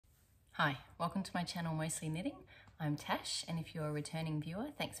Hi, welcome to my channel Mostly Knitting. I'm Tash, and if you're a returning viewer,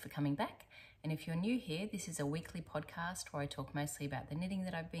 thanks for coming back. And if you're new here, this is a weekly podcast where I talk mostly about the knitting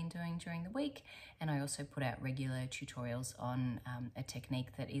that I've been doing during the week, and I also put out regular tutorials on a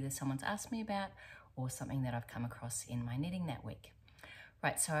technique that either someone's asked me about or something that I've come across in my knitting that week.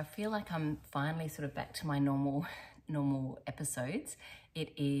 Right, so I feel like I'm finally sort of back to my normal episodes.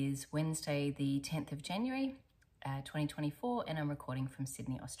 It is Wednesday the 10th of January, 2024, and I'm recording from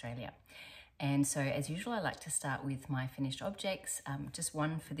Sydney, Australia. And so as usual, I like to start with my finished objects, just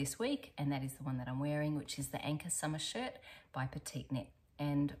one for this week, and that is the one that I'm wearing, which is the Anker summer shirt by Petite knit.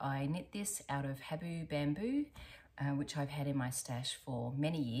 And I knit this out of Habu bamboo, which I've had in my stash for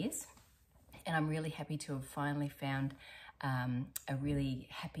many years. And I'm really happy to have finally found a really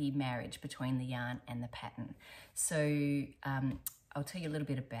happy marriage between the yarn and the pattern. So I'll tell you a little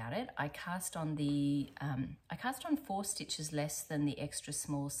bit about it. I cast on 4 stitches less than the extra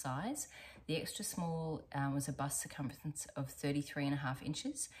small size. The extra small was a bust circumference of 33.5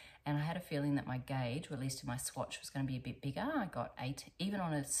 inches, and I had a feeling that my gauge, or at least in my swatch, was going to be a bit bigger. I got 8, even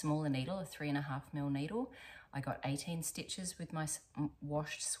on a smaller needle, a 3.5mm needle, I got 18 stitches with my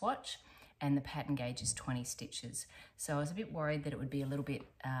washed swatch, and the pattern gauge is 20 stitches. So I was a bit worried that it would be a little bit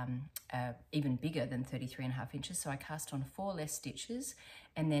even bigger than 33.5 inches. So I cast on 4 less stitches,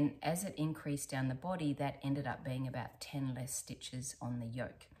 and then as it increased down the body, that ended up being about 10 less stitches on the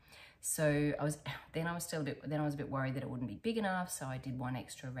yoke. So I was a bit worried that it wouldn't be big enough. So I did 1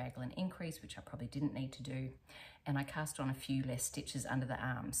 extra raglan increase, which I probably didn't need to do. And I cast on a few less stitches under the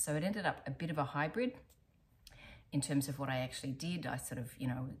arms. So it ended up a bit of a hybrid. In terms of what I actually did, I sort of,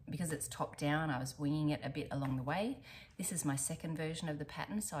 because it's top down, I was winging it a bit along the way. This is my second version of the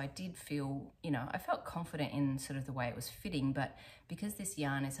pattern, so I did feel, I felt confident in sort of the way it was fitting, but because this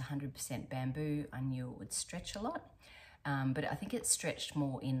yarn is 100% bamboo, I knew it would stretch a lot, but I think it stretched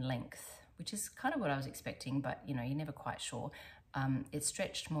more in length, which is kind of what I was expecting, but you're never quite sure. It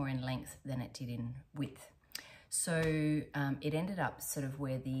stretched more in length than it did in width. So it ended up sort of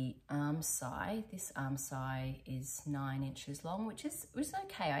where the this arm side is 9 inches long, which was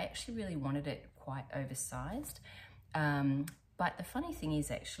okay. I actually really wanted it quite oversized. But the funny thing is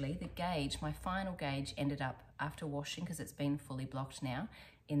actually the gauge, my final gauge ended up after washing, because it's been fully blocked now,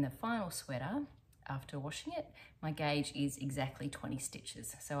 in the final sweater, after washing it, my gauge is exactly 20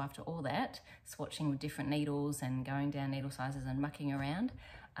 stitches. So after all that, swatching with different needles and going down needle sizes and mucking around,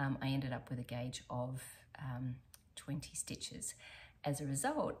 I ended up with a gauge of 20 stitches. As a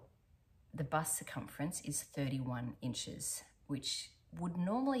result, the bust circumference is 31 inches, which would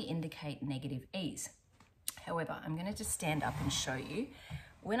normally indicate negative ease. However, I'm going to just stand up and show you.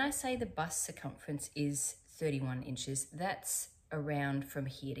 When I say the bust circumference is 31 inches, that's around from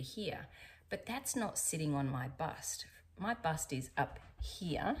here to here, but that's not sitting on my bust. My bust is up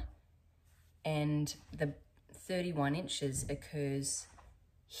here, and the 31 inches occurs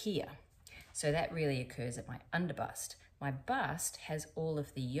here. So that really occurs at my underbust. My bust has all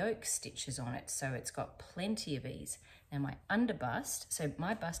of the yoke stitches on it, so it's got plenty of ease. Now my underbust, so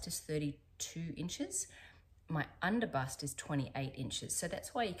my bust is 32 inches, my underbust is 28 inches. So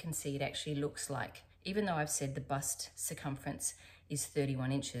that's why you can see it actually looks like, even though I've said the bust circumference is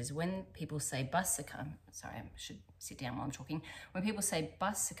 31 inches, when people say bust circumference, sorry, I should sit down while I'm talking. When people say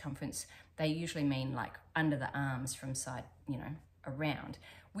bust circumference, they usually mean like under the arms from side, around,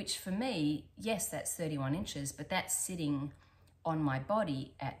 which for me, yes, that's 31 inches, but that's sitting on my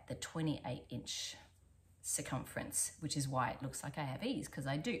body at the 28-inch circumference, which is why it looks like I have ease, because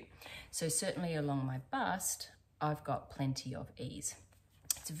I do. So certainly along my bust, I've got plenty of ease.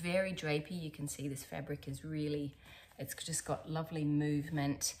 It's very drapey. You can see this fabric is really, it's just got lovely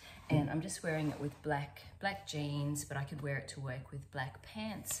movement, and I'm just wearing it with black jeans, but I could wear it to work with black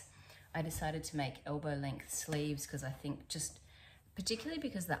pants. I decided to make elbow length sleeves because I think particularly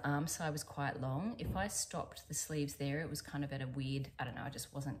because the arm side was quite long, if I stopped the sleeves there, it was kind of at a weird, I don't know, I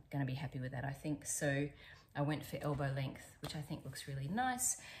just wasn't going to be happy with that, I think. So I went for elbow length, which I think looks really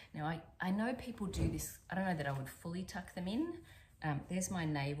nice. Now, I know people do this. I don't know that I would fully tuck them in. There's my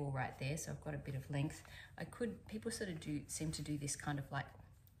navel right there, so I've got a bit of length. People sort of seem to do this kind of like,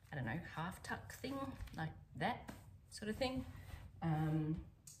 I don't know, half tuck thing, like that sort of thing.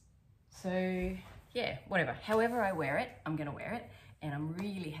 So yeah, whatever. However I wear it, I'm going to wear it, and I'm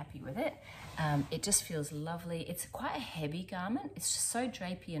really happy with it. It just feels lovely. It's quite a heavy garment. It's just so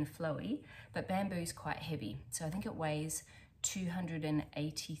drapey and flowy, but bamboo is quite heavy. So I think it weighs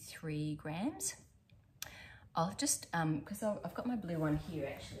 283 grams. I'll just, because I've got my blue one here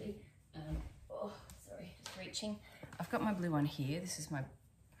actually. Oh, sorry, just reaching. I've got my blue one here. This is my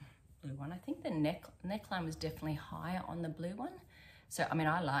blue one. I think the neckline was definitely higher on the blue one. So, I mean,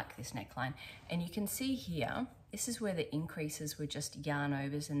 I like this neckline. And you can see here, this is where the increases were just yarn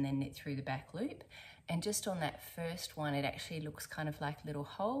overs and then knit through the back loop. And just on that first one, it actually looks kind of like little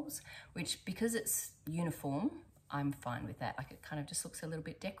holes, which because it's uniform, I'm fine with that. Like it kind of just looks a little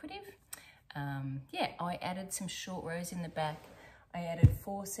bit decorative. Yeah, I added some short rows in the back. I added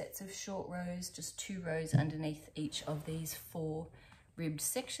 4 sets of short rows, just 2 rows underneath each of these 4 ribbed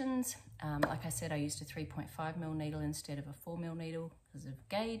sections. Like I said, I used a 3.5mm needle instead of a 4mm needle because of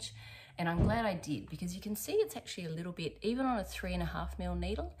gauge. And I'm glad I did, because you can see it's actually a little bit, even on a 3.5mm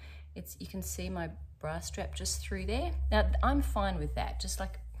needle, you can see my bra strap just through there. Now, I'm fine with that, just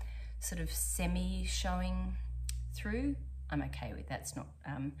like sort of semi showing through. I'm okay with that. It's not,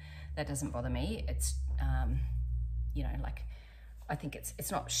 that doesn't bother me. It's, you know, like, I think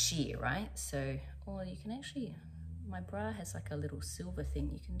it's not sheer, right? So, or you can actually, my bra has like a little silver thing.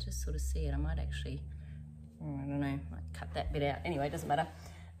 You can just sort of see it. I might actually, I don't know, might cut that bit out. Anyway, it doesn't matter.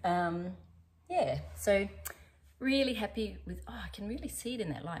 Yeah, so really happy with, oh, I can really see it in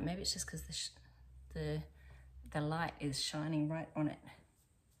that light. Maybe it's just because the light is shining right on it.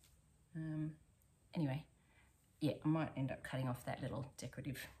 Anyway, yeah, I might end up cutting off that little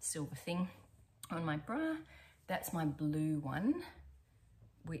decorative silver thing on my bra. That's my blue one,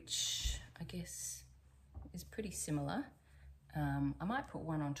 which I guess is pretty similar. I might put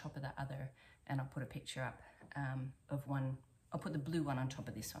one on top of the other, and I'll put a picture up of one. I'll put the blue one on top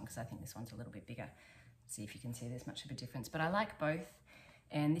of this one because I think this one's a little bit bigger. See if you can see there's much of a difference, but I like both.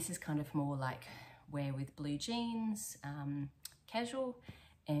 And this is kind of more like wear with blue jeans, casual,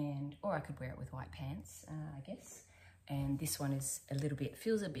 or I could wear it with white pants, I guess. And this one is a little bit,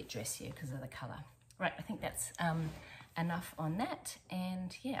 feels a bit dressier because of the color. Right, I think that's enough on that.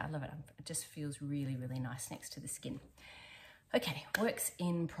 And yeah, I love it. It just feels really, really nice next to the skin. Okay, works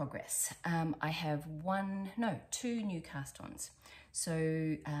in progress. I have 2 new cast-ons. So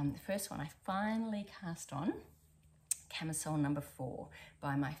the first one I finally cast on, Camisole number 4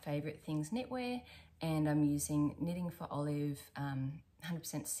 by My Favorite Things Knitwear, and I'm using Knitting for Olive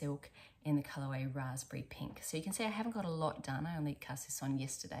 100% silk in the colorway Raspberry Pink. So you can see I haven't got a lot done. I only cast this on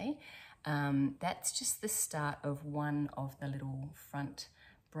yesterday. That's just the start of one of the little front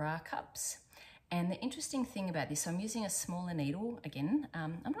bra cups. And the interesting thing about this, I'm using a smaller needle again.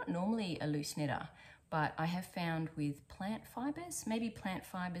 I'm not normally a loose knitter, but I have found with plant fibers, maybe plant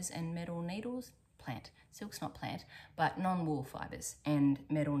fibers and metal needles, silk's not plant, but non-wool fibers and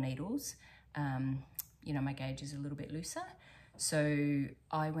metal needles, you know, my gauge is a little bit looser. So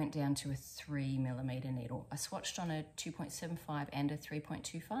I went down to a 3mm needle. I swatched on a 2.75 and a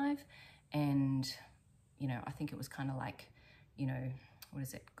 3.25, and, you know, I think it was kind of like, you know, what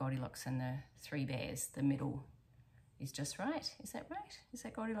is it, Goldilocks and the 3 Bears, the middle is just right. Is that right? Is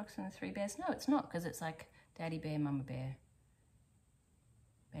that Goldilocks and the 3 Bears? No, it's not, because it's like Daddy Bear, Mama Bear,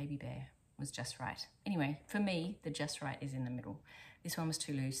 Baby Bear was just right. Anyway, for me, the just right is in the middle. This one was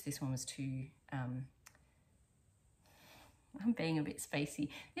too loose, this one was too, I'm being a bit spacey.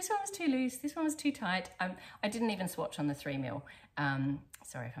 This one was too loose, this one was too tight. I didn't even swatch on the 3mm.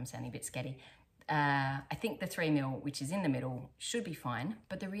 Sorry if I'm sounding a bit scatty. I think the 3mm, which is in the middle, should be fine,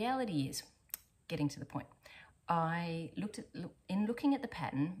 but the reality is, getting to the point, I looking at the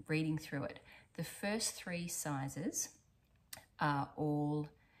pattern, reading through it, the first 3 sizes are all,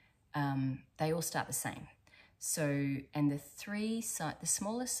 they all start the same. So, and the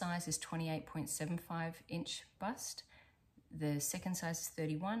smallest size is 28.75 inch bust, the second size is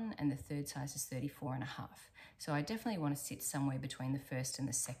 31, and the third size is 34.5. So I definitely want to sit somewhere between the first and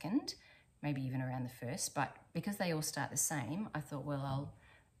the second, maybe even around the first, but because they all start the same, I thought, well,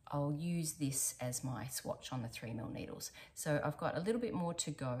 I'll use this as my swatch on the 3mm needles. So I've got a little bit more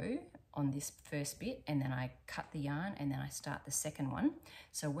to go on this first bit, and then I cut the yarn, and then I start the second one.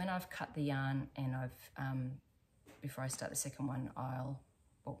 So when I've cut the yarn and before I start the second one,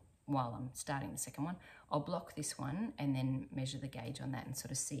 while I'm starting the second one, I'll block this one and then measure the gauge on that and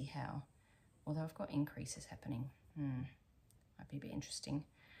sort of see how, although I've got increases happening, might be a bit interesting.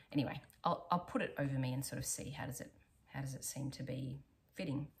 Anyway, I'll put it over me and sort of see how does it seem to be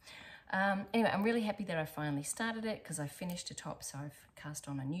fitting. Anyway, I'm really happy that I finally started it because I finished a top, so I've cast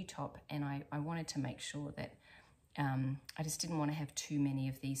on a new top, and I wanted to make sure that I just didn't want to have too many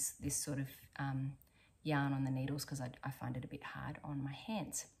of this sort of yarn on the needles because I find it a bit hard on my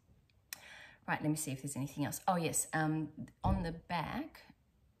hands. Right, let me see if there's anything else. Oh yes, on the back,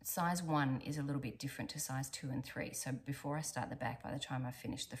 size 1 is a little bit different to size 2 and 3. So before I start the back, by the time I've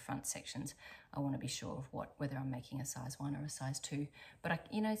finished the front sections, I want to be sure of whether I'm making a size 1 or a size 2. But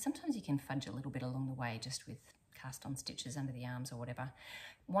you know, sometimes you can fudge a little bit along the way just with cast on stitches under the arms or whatever.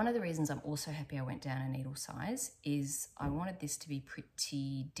 One of the reasons I'm also happy I went down a needle size is I wanted this to be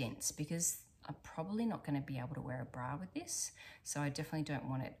pretty dense, because I'm probably not going to be able to wear a bra with this, so I definitely don't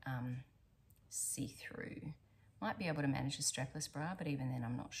want it see-through. Might be able to manage a strapless bra, but even then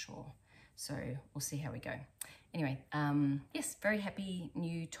I'm not sure. So we'll see how we go. Anyway, yes, very happy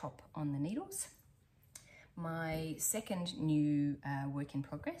new top on the needles. My second new work in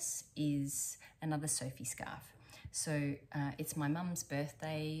progress is another Sophie scarf. So it's my mum's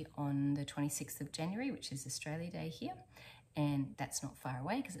birthday on the 26th of January, which is Australia Day here. And that's not far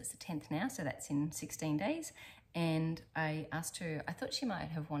away because it's the 10th now, so that's in 16 days. And I asked her, I thought she might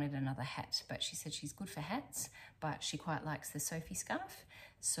have wanted another hat, but she said she's good for hats, but she quite likes the Sophie scarf.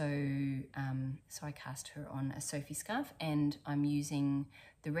 So, so I cast her on a Sophie scarf, and I'm using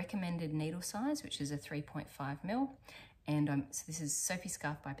the recommended needle size, which is a 3.5mm. And so this is Sophie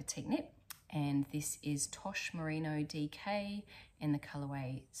scarf by Petite Knit, and this is Tosh Merino DK in the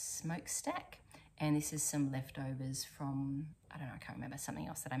colorway Smokestack. And this is some leftovers from, I don't know, I can't remember, something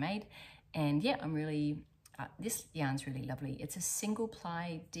else that I made. And yeah, I'm really, this yarn's really lovely. It's a single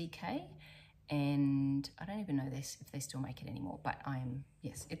ply DK, and I don't even know this if they still make it anymore, but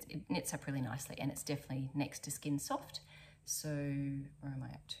yes, it knits up really nicely, and it's definitely next to skin soft. So where am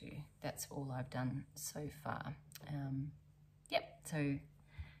I up to? That's all I've done so far. Yep, so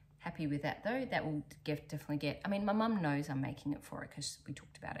happy with that though. That will definitely get, I mean, my mum knows I'm making it for her because we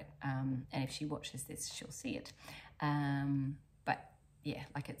talked about it. And if she watches this, she'll see it. But yeah,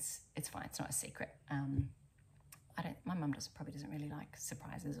 like it's fine. It's not a secret. My mum probably doesn't really like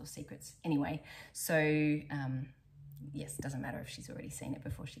surprises or secrets anyway. So yes, it doesn't matter if she's already seen it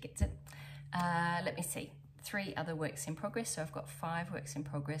before she gets it. Let me see. 3 other works in progress. So I've got 5 works in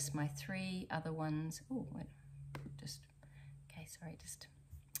progress. My 3 other ones, just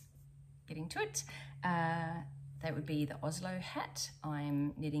getting to it. That would be the Oslo Hat.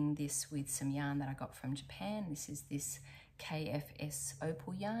 I'm knitting this with some yarn that I got from Japan. This is this KFS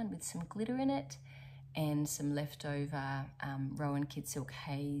Opal yarn with some glitter in it, and some leftover Rowan Kidsilk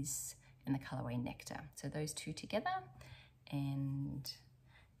Haze in the colorway Nectar. So those 2 together. And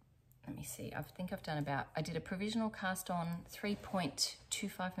let me see, I think I've done about, I did a provisional cast on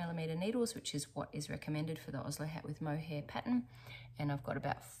 3.25mm needles, which is what is recommended for the Oslo Hat with Mohair pattern. And I've got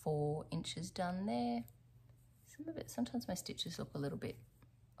about 4 inches done there. Some of it, sometimes my stitches look a little bit,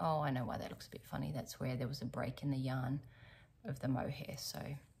 oh, I know why that looks a bit funny. That's where there was a break in the yarn of the mohair. So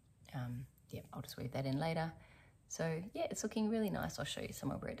yeah, I'll just weave that in later. So yeah, it's looking really nice. I'll show you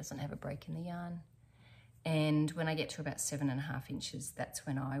somewhere where it doesn't have a break in the yarn. And when I get to about 7.5 inches, that's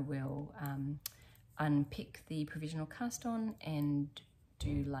when I will unpick the provisional cast on and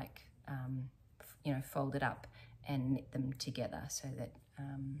do like, you know, fold it up and knit them together so that,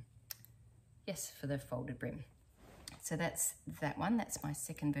 yes, for the folded brim. So that's that one. That's my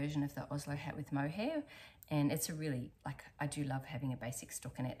second version of the Oslo Hat with Mohair. And it's a really, like, I do love having a basic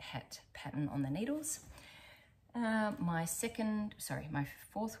stockinette hat pattern on the needles. My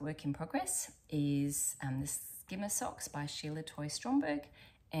 4th work in progress is the Skimmer socks by Sheila Stromberg,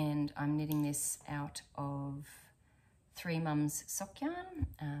 and I'm knitting this out of 3 Mums sock yarn.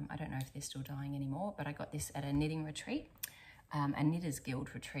 I don't know if they're still dyeing anymore, but I got this at a knitting retreat, a Knitters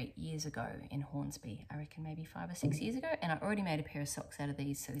Guild retreat years ago in Hornsby, I reckon maybe 5 or 6 years ago, and I already made a pair of socks out of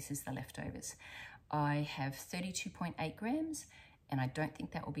these, so this is the leftovers. I have 32.8 grams, and I don't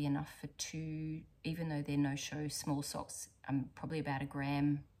think that will be enough for 2, even though they're no-show small socks. I'm probably about 1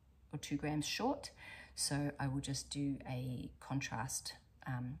 gram or 2 grams short, so I will just do a contrast.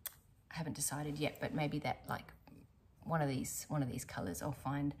 I haven't decided yet, but maybe that, like, one of these colors, I'll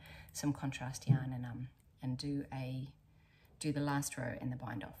find some contrast yarn and do the last row in the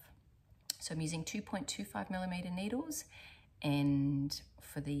bind off. So I'm using 2.25mm needles, and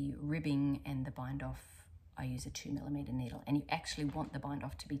for the ribbing and the bind off, I use a 2mm needle. And you actually want the bind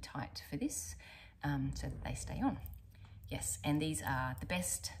off to be tight for this, so that they stay on. Yes, and these are the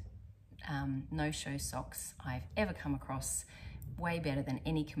best no-show socks I've ever come across. Way better than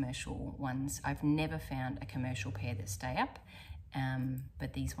any commercial ones. I've never found a commercial pair that stay up,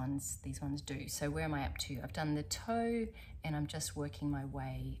 but these ones do. So where am I up to? I've done the toe, and I'm just working my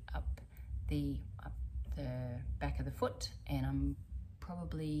way up the back of the foot, and I'm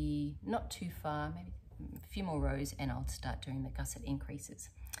probably not too far, maybe a few more rows, and I'll start doing the gusset increases.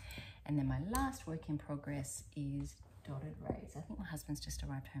 And then my last work in progress is Dotted Rays. I think my husband's just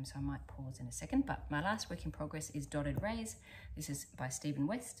arrived home, so I might pause in a second, but my last work in progress is Dotted Rays. This is by Stephen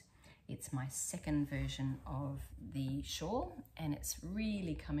West. It's my 2nd version of the shawl, and it's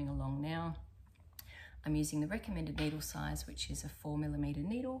really coming along now. I'm using the recommended needle size, which is a 4mm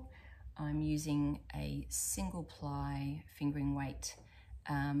needle. I'm using a single ply fingering weight,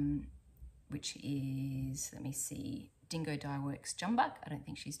 which is, let me see, Dingo Dyeworks Jumbuck. I don't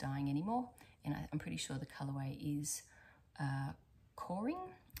think she's dyeing anymore. And I'm pretty sure the colorway is coring.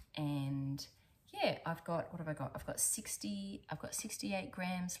 And yeah, I've got, what have I got? I've got 68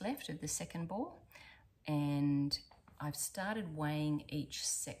 grams left of the second ball. And I've started weighing each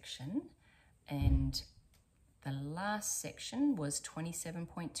section, and the last section was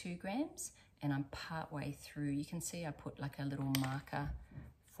 27.2 grams, and I'm part way through. You can see I put like a little marker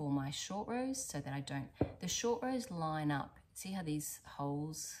for my short rows so that I don't, the short rows line up. See how these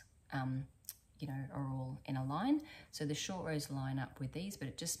holes, you know, are all in a line? So the short rows line up with these, but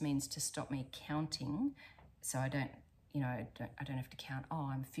it just means to stop me counting, so I don't, you know, I don't have to count, oh,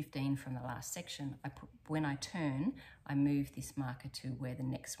 I'm 15 from the last section. When I turn, I move this marker to where the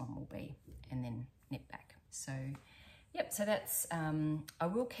next one will be and then knit back. So, yep, so that's, I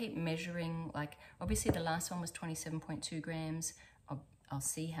will keep measuring, like, obviously the last one was 27.2 grams. I'll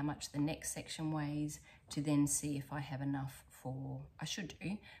see how much the next section weighs to then see if I have enough for, I should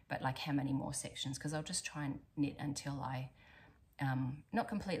do, but like how many more sections, because I'll just try and knit until I, not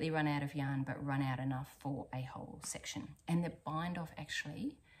completely run out of yarn, but run out enough for a whole section. And the bind off,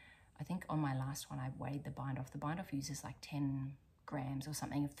 actually, I think on my last one, I weighed the bind off. The bind off uses like 10 grams or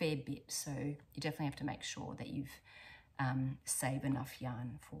something, a fair bit. So you definitely have to make sure that you've saved enough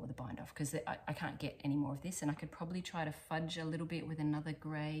yarn for the bind off, because I can't get any more of this. And I could probably try to fudge a little bit with another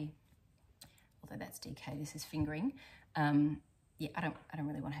gray, although that's DK, this is fingering. Yeah, I don't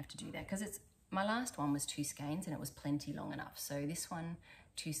really want to have to do that, because it's, my last one was 2 skeins and it was plenty long enough. So this one,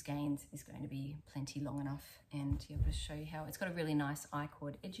 2 skeins is going to be plenty long enough. And yeah, I'll just show you how it's got a really nice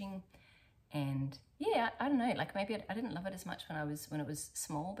I-cord edging. And yeah, I don't know, like maybe I didn't love it as much when it was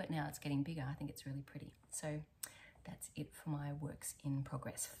small, but now it's getting bigger. I think it's really pretty. So that's it for my works in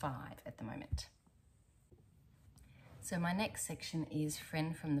progress 5 at the moment. So my next section is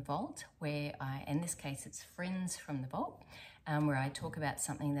Friend from the Vault, where in this case it's Friends from the Vault, where I talk about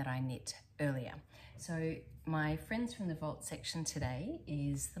something that I knit earlier. So my Friends from the Vault section today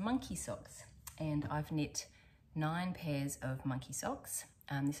is the monkey socks, and I've knit 9 pairs of monkey socks.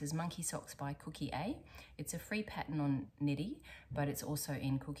 This is Monkey Socks by Cookie A. It's a free pattern on Knitty, but it's also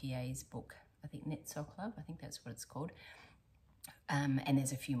in Cookie A's book, I think Knit Sock Love, I think that's what it's called. And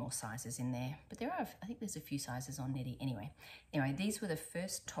there's a few more sizes in there, but I think there's a few sizes on Knitty. Anyway, these were the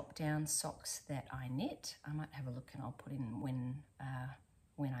first top-down socks that I knit. I might have a look and I'll put in when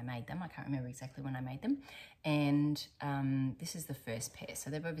I made them. I can't remember exactly when I made them. And this is the first pair. So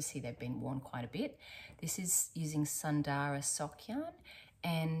they've been worn quite a bit. This is using Sundara sock yarn.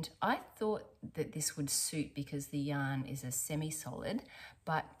 And I thought that this would suit because the yarn is a semi-solid,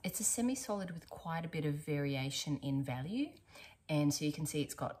 but it's a semi-solid with quite a bit of variation in value. And so you can see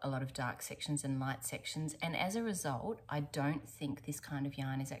it's got a lot of dark sections and light sections. And as a result, I don't think this kind of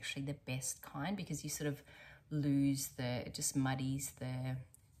yarn is actually the best kind, because you sort of lose it just muddies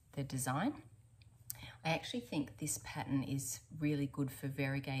the design. I actually think this pattern is really good for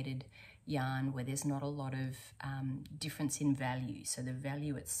variegated yarn where there's not a lot of difference in value. So the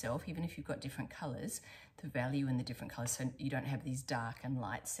value itself, even if you've got different colors, the value in the different colors, so you don't have these dark and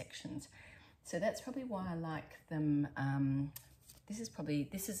light sections. So that's probably why I like them.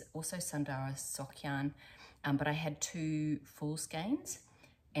 This is also Sundara sock yarn, but I had 2 full skeins,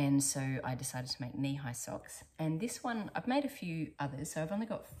 and so I decided to make knee-high socks. And this one, I've made a few others, so I've only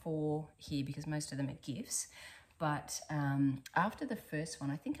got 4 here because most of them are gifts. But after the first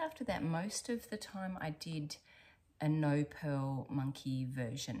one, I think after that, most of the time I did a no purl monkey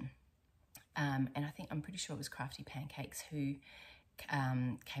version. And I'm pretty sure it was Crafty Pancakes who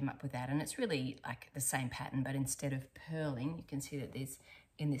came up with that. And it's really like the same pattern, but instead of purling, you can see that there's,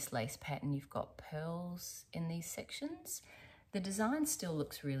 in this lace pattern, you've got pearls in these sections. The design still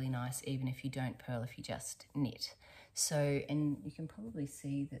looks really nice, even if you don't purl, if you just knit. So, and you can probably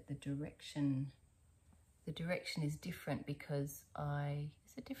see that the direction is different because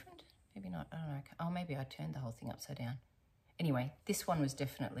is it different? Maybe not, I don't know. Oh, maybe I turned the whole thing upside down. Anyway, this one was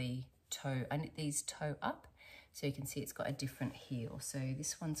definitely I knit these toe up, so you can see it's got a different heel. So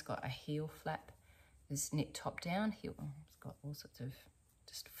this one's got a heel flap, is knit top down, heel, it's got all sorts of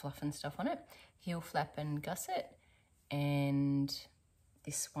just fluff and stuff on it, heel flap and gusset, and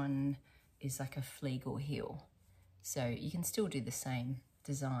this one is like a fleagle heel. So you can still do the same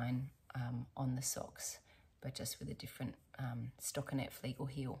design on the socks, but just with a different stockinette fleagle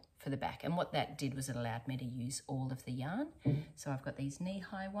heel for the back. And what that did was it allowed me to use all of the yarn. So I've got these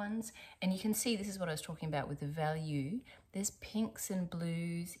knee-high ones, and you can see this is what I was talking about with the value. There's pinks and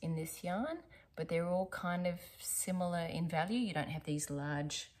blues in this yarn, but they're all kind of similar in value. You don't have these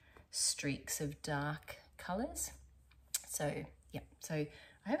large streaks of dark colors. So yeah, so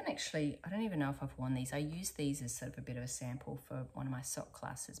I don't even know if I've worn these. I use these as sort of a bit of a sample for one of my sock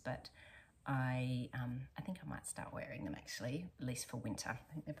classes, but I think I might start wearing them actually, at least for winter.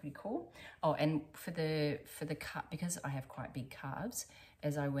 I think they're pretty cool. Oh, and for the cut, because I have quite big calves,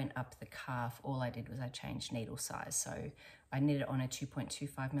 as I went up the calf, all I did was I changed needle size. So I knit it on a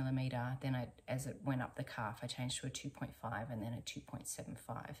 2.25 millimeter. Then as it went up the calf, I changed to a 2.5 and then a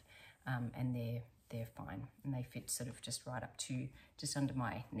 2.75. And they're fine, and they fit sort of just right up to just under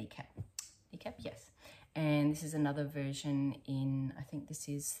my kneecap. Kneecap, yes. And this is another version in, I think this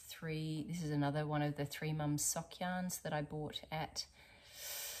is another one of the 3 Mums sock yarns that I bought at,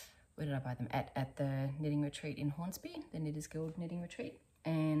 where did I buy them? At the knitting retreat in Hornsby, the Knitters Guild knitting retreat.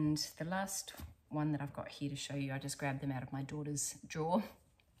 And the last one that I've got here to show you, I just grabbed them out of my daughter's drawer.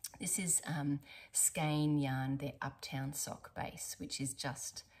 This is skein yarn, their Uptown sock base, which is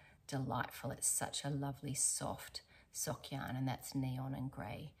just delightful. It's such a lovely soft sock yarn, and that's neon and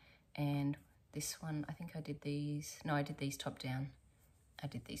grey. And this one, I think I did these top down. I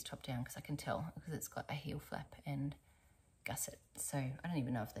did these top down because I can tell, because it's got a heel flap and gusset. So I don't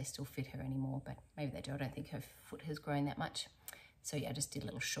even know if they still fit her anymore, but maybe they do. I don't think her foot has grown that much. So yeah, I just did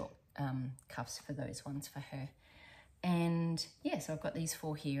little short cuffs for those ones for her. And yeah, so I've got these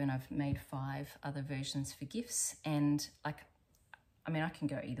 4 here, and I've made 5 other versions for gifts. And like, I mean, I can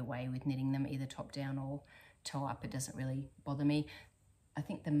go either way with knitting them, either top down or toe up. It doesn't really bother me. I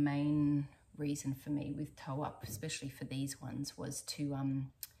think the main reason for me with toe up, especially for these ones, was to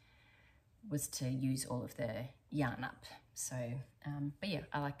use all of the yarn up. So but yeah,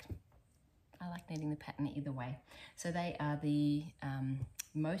 I like knitting the pattern either way. So they are the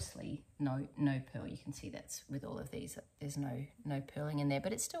mostly no purl. You can see that's with all of these, there's no purling in there,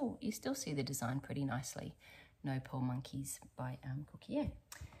 but it's still, you still see the design pretty nicely. No Purl Monkeys by Cookier.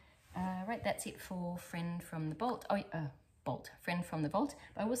 Right, that's it for Friend from the Vault. Friend from the Vault.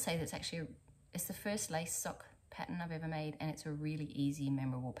 But I will say that's actually, it's the first lace sock pattern I've ever made, and it's a really easy,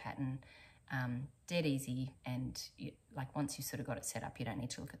 memorable pattern. Dead easy, and like once you sort of got it set up, you don't need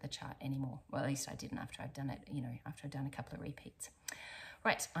to look at the chart anymore. Well, at least I didn't after I've done it, after I've done a couple of repeats.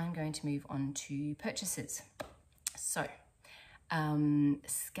 Right, I'm going to move on to purchases. So,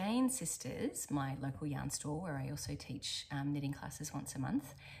 Skein Sisters, my local yarn store where I also teach knitting classes once a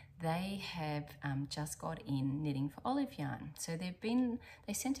month, they have just got in knitting for Olive yarn. So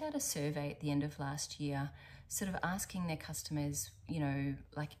they sent out a survey at the end of last year, sort of asking their customers,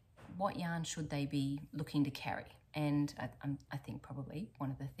 like what yarn should they be looking to carry. And I think probably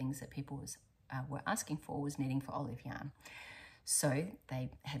one of the things that people were asking for was knitting for Olive yarn. So they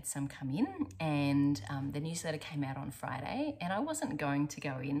had some come in, and the newsletter came out on Friday, and I wasn't going to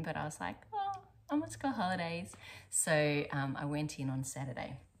go in, but I was like, oh, I'm on school holidays. So I went in on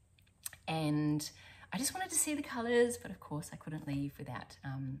Saturday, and I just wanted to see the colours, but of course I couldn't leave without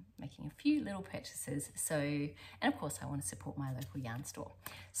making a few little purchases. So, and of course I want to support my local yarn store.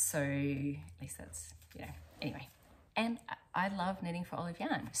 So at least that's, anyway. And I love knitting for Olive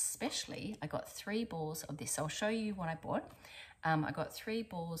yarn, especially I got 3 balls of this. So I'll show you what I bought. I got 3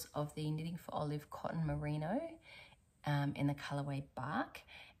 balls of the Knitting for Olive Cotton Merino in the colourway Bark.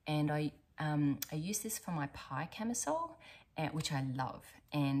 And I used this for my pie camisole, which I love.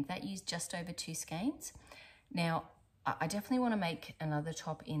 And that used just over 2 skeins. Now, I definitely want to make another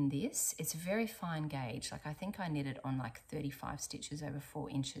top in this. It's a very fine gauge. Like I think I knitted on like 35 stitches over 4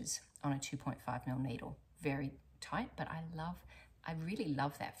 inches on a 2.5mm needle. Very tight, but I really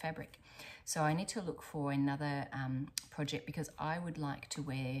love that fabric. So I need to look for another project, because I'd like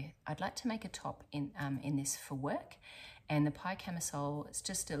to make a top in this for work. And the pie camisole, it's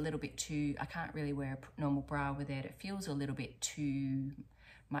just a little bit too, I can't really wear a normal bra with it. It feels a little bit too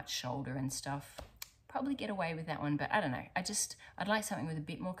much shoulder and stuff. Probably get away with that one, but I don't know. I'd like something with a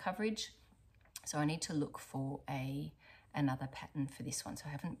bit more coverage. So I need to look for another pattern for this one. So I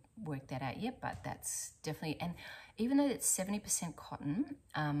haven't worked that out yet, but that's definitely, and even though it's 70% cotton,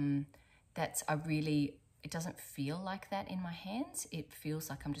 it doesn't feel like that in my hands. It feels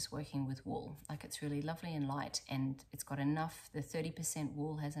like I'm just working with wool. Like it's really lovely and light, and it's got enough, the 30%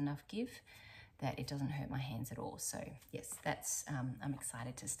 wool has enough give that it doesn't hurt my hands at all. So yes, that's, I'm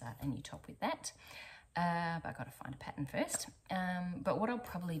excited to start a new top with that. But I've got to find a pattern first. But what I'll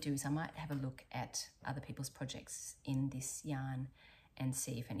probably do is I might have a look at other people's projects in this yarn and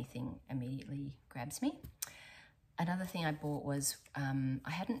see if anything immediately grabs me. Another thing I bought was, I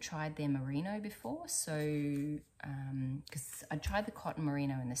hadn't tried their merino before, so, because I tried the cotton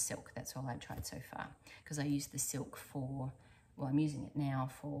merino and the silk, that's all I'd tried so far, because I used the silk for, well, I'm using it now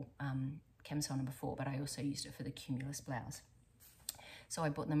for camisole number 4, but I also used it for the cumulus blouse. So I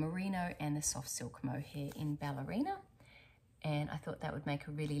bought the merino and the soft silk mohair in Ballerina, and I thought that would make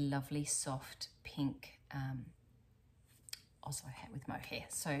a really lovely soft pink Oslo hat with mohair.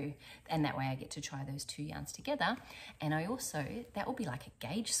 So, and that way I get to try those two yarns together. And I also, that will be like a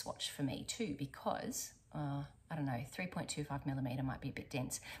gauge swatch for me too, because I don't know, 3.25mm might be a bit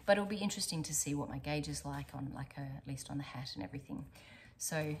dense, but it'll be interesting to see what my gauge is like on at least on the hat and everything.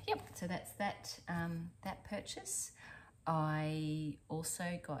 So yep, so that's that, that purchase. I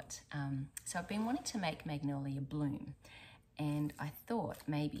also got, so I've been wanting to make Magnolia bloom, and I thought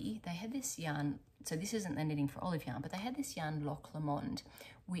maybe they had this yarn, so this isn't the knitting for Olive yarn, but they had this yarn Loch Lomond,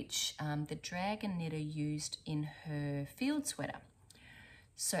 which the dragon knitter used in her field sweater.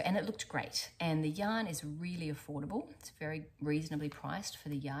 So, and it looked great, and the yarn is really affordable. It's very reasonably priced for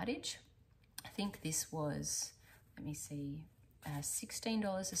the yardage. I think this was, let me see,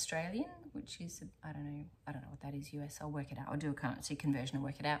 $16 Australian, which is, I don't know what that is US. I'll work it out. I'll do a currency conversion and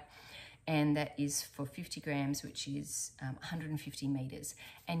work it out. And that is for 50 grams, which is 150 meters.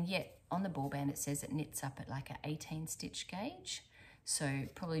 And yet on the ball band, it says it knits up at like an 18 stitch gauge. So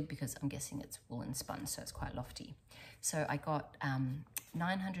probably because I'm guessing it's woolen spun, so it's quite lofty. So I got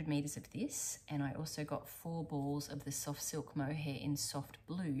 900 meters of this, and I also got 4 balls of the soft silk mohair in soft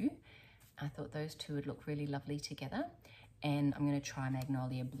blue. I thought those two would look really lovely together. And I'm going to try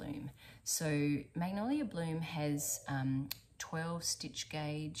Magnolia Bloom. So Magnolia Bloom has 12 stitch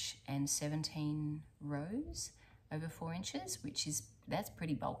gauge and 17 rows over 4 inches, that's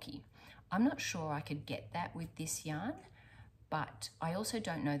pretty bulky. I'm not sure I could get that with this yarn, but I also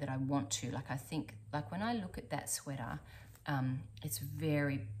don't know that I want to. Like, I think, like when I look at that sweater, it's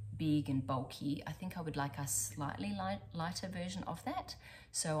very big and bulky. I think I would like a slightly lighter version of that.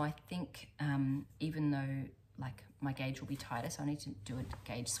 So I think even though like my gauge will be tighter, so I need to do a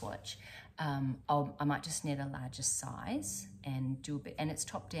gauge swatch, I might just knit a larger size and do a bit, and it's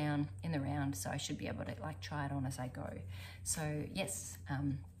top down in the round, so I should be able to like try it on as I go. So yes,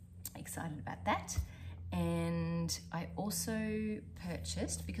 excited about that. And I also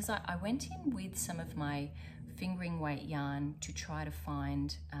purchased, because I went in with some of my fingering weight yarn to try to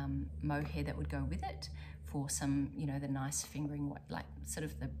find mohair that would go with it for some, you know, the nice fingering weight, like sort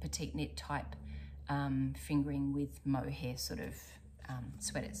of the petite knit type fingering with mohair sort of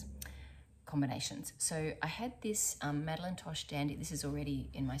sweaters combinations. So I had this Madelinetosh dandy, this is already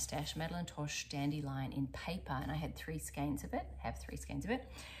in my stash, Madelinetosh dandelion in paper, and I had 3 skeins of it,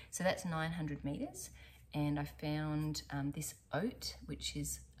 So that's 900 meters. And I found this oat, which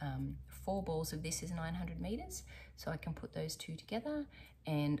is 4 balls of this is 900 meters. So I can put those two together,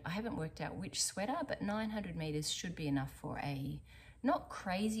 and I haven't worked out which sweater, but 900 meters should be enough for a not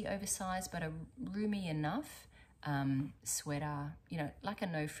crazy oversized, but a roomy enough sweater, you know, like a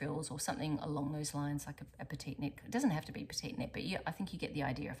no frills or something along those lines, like a petite knit. It doesn't have to be petite knit, but I think you get the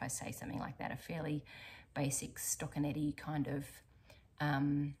idea if I say something like that, a fairly basic stockinette kind of,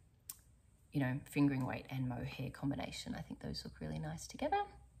 you know, fingering weight and mohair combination. I think those look really nice together.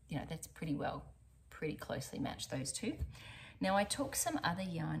 You know, that's pretty closely matched, those two. Now I took some other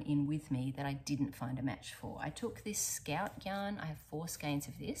yarn in with me that I didn't find a match for. I took this Scout yarn. I have 4 skeins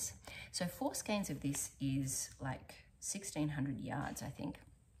of this. So 4 skeins of this is like 1,600 yards, I think.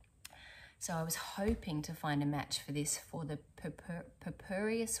 So I was hoping to find a match for this for the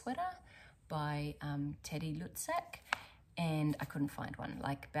Purpurea sweater by Teddy Lutzak, and I couldn't find one.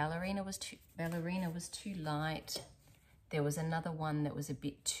 Like Ballerina was too light. There was another one that was a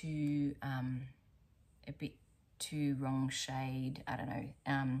bit too wrong shade. I don't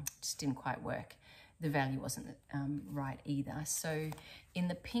know, just didn't quite work. The value wasn't right either. So in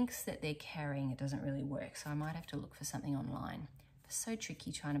the pinks that they're carrying, it doesn't really work. So I might have to look for something online. It's so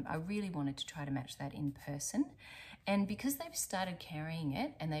tricky I really wanted to try to match that in person. And because they've started carrying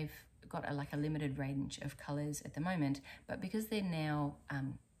it, and they've got like a limited range of colors at the moment, but because they're now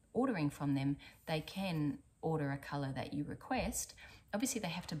ordering from them, they can order a color that you request. Obviously they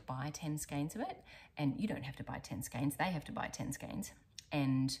have to buy 10 skeins of it, and you don't have to buy 10 skeins, they have to buy 10 skeins,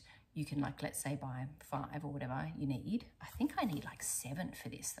 and you can, like, let's say buy 5 or whatever you need. I think I need like 7 for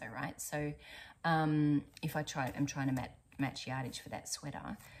this though, right? So if I'm trying to match yardage for that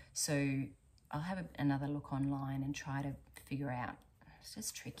sweater, so I'll have another look online and try to figure out. It's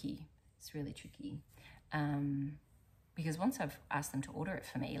just tricky, it's really tricky. Because once I've asked them to order it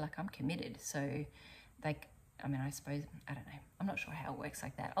for me, like, I'm committed, so I mean, I suppose, I don't know. I'm not sure how it works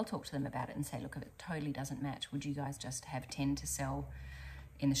like that. I'll talk to them about it and say, look, if it totally doesn't match, would you guys just have 10 to sell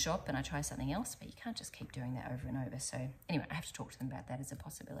in the shop and I try something else? But you can't just keep doing that over and over. So anyway, I have to talk to them about that as a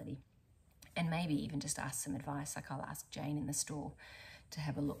possibility. And maybe even just ask some advice. Like, I'll ask Jane in the store to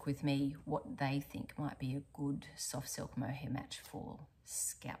have a look with me what they think might be a good soft silk mohair match for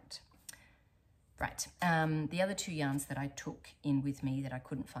scalped. Right, the other two yarns that I took in with me that I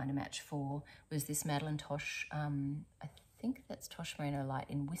couldn't find a match for was this Madelinetosh, I think that's Tosh Merino Light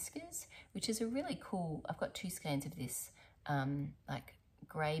in Whiskers, which is a really cool, I've got two skeins of this, like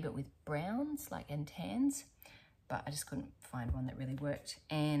grey but with browns, like, and tans, but I just couldn't find one that really worked.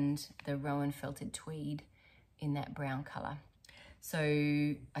 And the Rowan Felted Tweed in that brown colour. So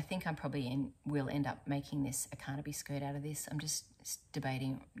I think I'm probably will end up making this a Carnaby skirt out of this. I'm just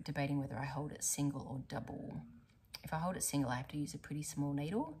debating whether I hold it single or double. If I hold it single, I have to use a pretty small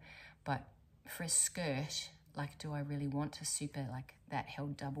needle, but for a skirt, like, do I really want to super like that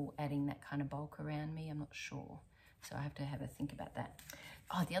held double, adding that kind of bulk around me? I'm not sure. So I have to have a think about that.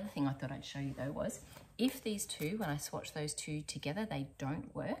 Oh, the other thing I thought I'd show you though was, if these two, when I swatch those two together, they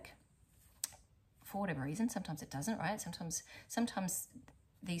don't work, for whatever reason, sometimes it doesn't, right? Sometimes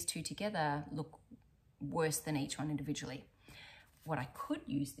these two together look worse than each one individually. What I could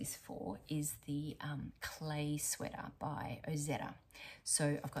use this for is the clay sweater by Ozetta.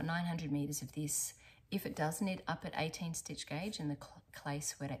 So I've got 900 meters of this. If it does knit up at 18 stitch gauge, and the clay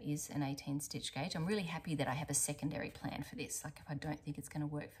sweater is an 18 stitch gauge, I'm really happy that I have a secondary plan for this. Like, if I don't think it's going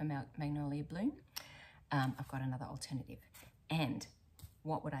to work for Magnolia Bloom, I've got another alternative. And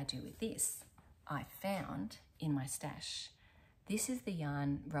what would I do with this? I found in my stash, this is the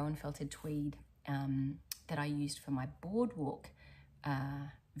yarn Rowan Felted Tweed that I used for my boardwalk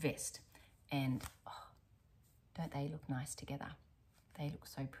vest, and oh, don't they look nice together? They look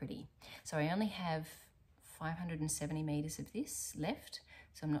so pretty. So I only have 570 meters of this left,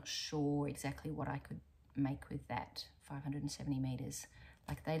 so I'm not sure exactly what I could make with that 570 meters.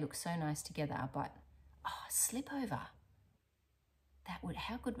 Like, they look so nice together, but oh, slip over. That would,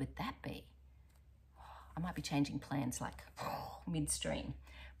 how good would that be? I might be changing plans like midstream,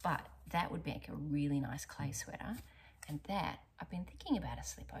 but that would make a really nice clay sweater. And that, I've been thinking about a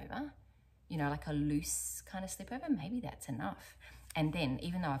slip over, you know, like a loose kind of slip over. Maybe that's enough. And then,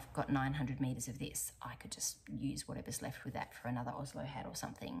 even though I've got 900 meters of this, I could just use whatever's left with that for another Oslo hat or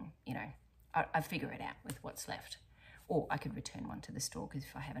something, you know. I'd figure it out with what's left. Or I could return one to the store because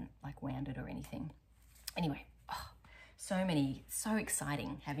if I haven't like wound it or anything. Anyway, oh, so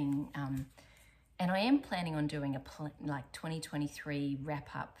exciting having, and I am planning on doing a like 2023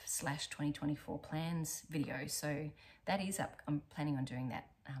 wrap up / 2024 plans video. So that is up. I'm planning on doing that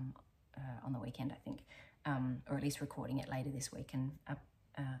on the weekend, I think, or at least recording it later this week and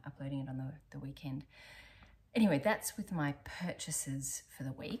uploading it on the weekend. Anyway, that's with my purchases for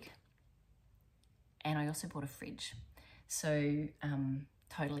the week. And I also bought a fridge. So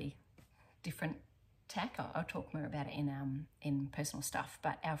totally different tack. I'll talk more about it in personal stuff,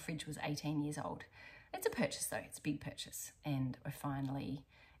 but our fridge was 18 years old. It's a purchase though, it's a big purchase. And I finally,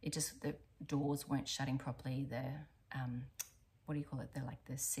 the doors weren't shutting properly. The, what do you call it?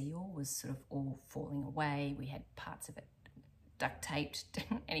 The seal was sort of all falling away. We had parts of it duct taped.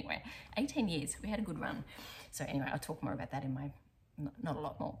 Anyway, 18 years, we had a good run. So anyway, I'll talk more about that in my, not a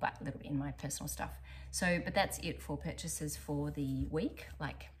lot more, but a little bit in my personal stuff. So, but that's it for purchases for the week.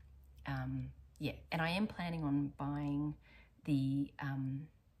 Like, yeah, and I am planning on buying the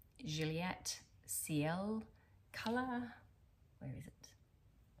Juliette Ciel colour. Where is it?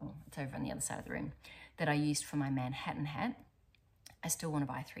 Oh, it's over on the other side of the room. That I used for my Manhattan hat. I still want to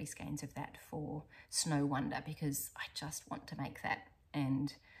buy 3 skeins of that for Snow Wonder because I just want to make that.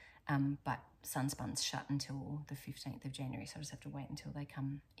 And but Sunspun's shut until the 15th of January, so I just have to wait until they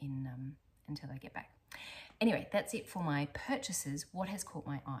come in, until they get back. Anyway, that's it for my purchases. What has caught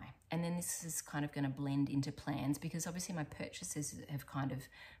my eye? And then this is kind of going to blend into plans because obviously my purchases have kind of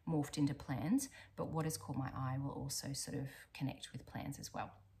morphed into plans, but what has caught my eye will also sort of connect with plans as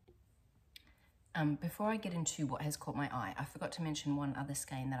well. Before I get into what has caught my eye, I forgot to mention one other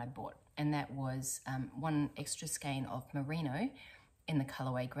skein that I bought, and that was one extra skein of merino in the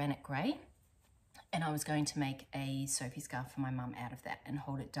colourway Granite Grey. And I was going to make a Sophie scarf for my mum out of that and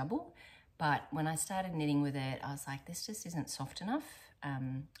hold it double. But when I started knitting with it, I was like, this just isn't soft enough. I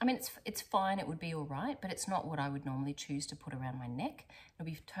mean, it's fine, it would be all right, but it's not what I would normally choose to put around my neck. It'll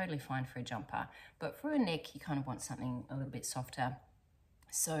be totally fine for a jumper. But for a neck, you kind of want something a little bit softer.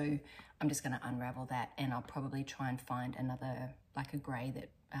 So I'm just going to unravel that, and I'll probably try and find another, like a grey that,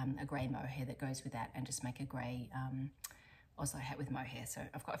 a grey mohair that goes with that, and just make a grey Oslo hat with mohair. So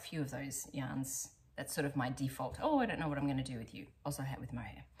I've got a few of those yarns. That's sort of my default. Oh, I don't know what I'm going to do with you. Oslo hat with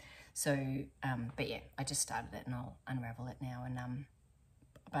mohair. So, but yeah, I just started it and I'll unravel it now. And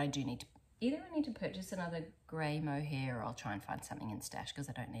but I do need to, either I need to purchase another grey mohair or I'll try and find something in stash because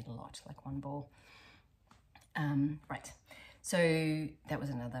I don't need a lot, like one ball. Right, So that was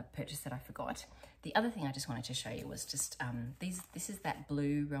another purchase that I forgot. The other thing I just wanted to show you was just this is that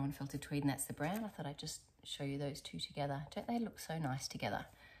blue Rowan felted tweed, and that's the brown. I thought I'd just show you those two together. Don't they look so nice together?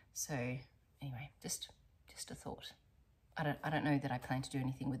 So anyway, just a thought. I don't know that I plan to do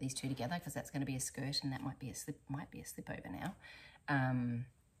anything with these two together because that's going to be a skirt and that might be a slip over now.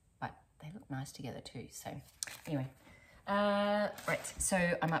 But they look nice together too. So anyway, right, so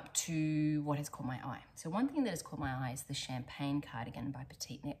I'm up to what has caught my eye. So one thing that has caught my eye is the Champagne cardigan by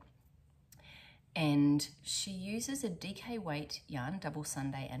Petite. And she uses a DK weight yarn, double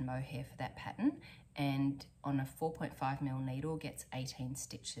Sunday and mohair for that pattern, and on a 4.5mm needle gets 18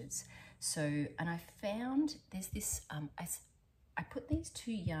 stitches. So, and I found there's this, I put these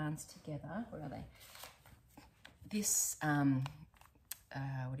two yarns together. What are they? This,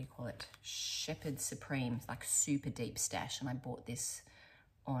 what do you call it? Shepherd Supreme, like super deep stash. And I bought this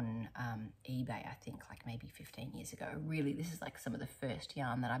on eBay, I think like maybe 15 years ago. Really, this is like some of the first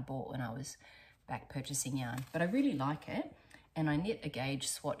yarn that I bought when I was back purchasing yarn. But I really like it. And I knit a gauge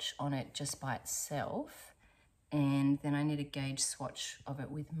swatch on it just by itself. And then I knit a gauge swatch of it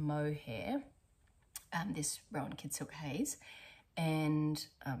with mohair, this Rowan Kidsilk Haze, and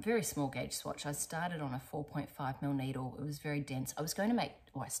very small gauge swatch. I started on a 4.5mm needle. It was very dense. I was going to make,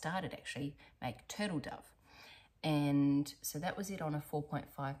 or I started actually, make Turtle Dove. And so that was it on a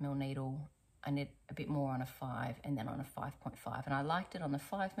 4.5mm needle. I knit a bit more on a 5 and then on a 5.5. And I liked it on the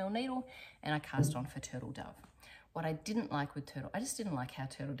 5mm needle and I cast on for Turtle Dove. What I didn't like with I just didn't like how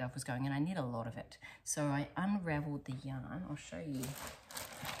Turtle Dove was going, and I knit a lot of it. So I unraveled the yarn. I'll show you.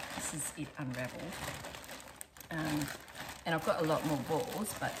 This is it unraveled. And I've got a lot more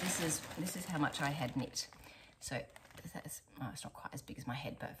balls, but this is how much I had knit. So that's, oh, it's not quite as big as my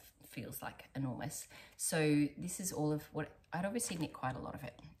head, but it feels like enormous. So this is all of what, I'd obviously knit quite a lot of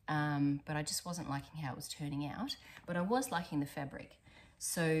it, but I just wasn't liking how it was turning out, but I was liking the fabric.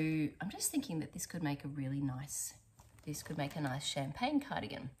 So I'm just thinking that this could make a really nice, a nice champagne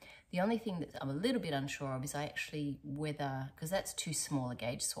cardigan. The only thing that I'm a little bit unsure of is because that's too small a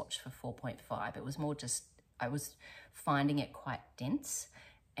gauge swatch for 4.5. It was more just, I was finding it quite dense,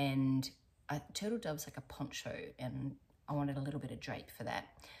 and Turtle Dove's like a poncho and I wanted a little bit of drape for that.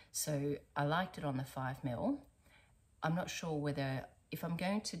 So I liked it on the 5mm. I'm not sure whether, if I'm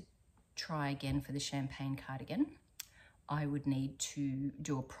going to try again for the champagne cardigan, I would need to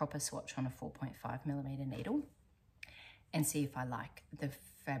do a proper swatch on a 4.5mm needle and see if I like the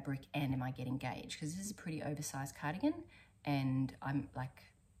fabric and am I getting gauge, because this is a pretty oversized cardigan and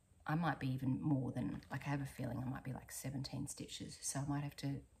I might be even more than, I have a feeling I might be like 17 stitches. So I might have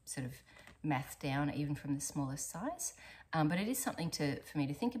to sort of math down even from the smallest size. But it is something for me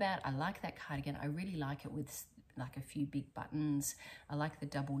to think about. I like that cardigan. I really like it with like a few big buttons. I like the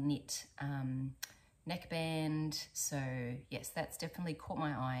double knit neckband. So yes, that's definitely caught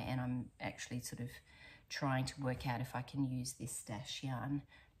my eye, and I'm actually sort of trying to work out if I can use this stash yarn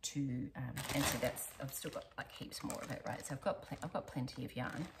to, and so I've still got like heaps more of it, right? So I've got plenty of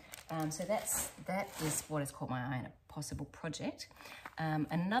yarn. So that is what has caught my eye in a possible project.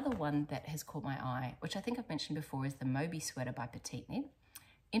 Another one that has caught my eye, which I think I've mentioned before, is the Moby sweater by Petite.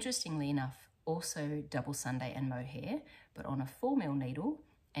 Interestingly enough, also double Sunday and mohair, but on a 4mm needle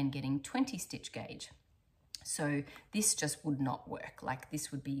and getting 20 stitch gauge. So this just would not work. Like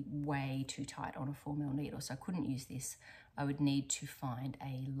this would be way too tight on a 4mm needle. So I couldn't use this. I would need to find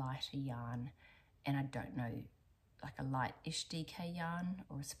a lighter yarn, and I don't know, like a light-ish DK yarn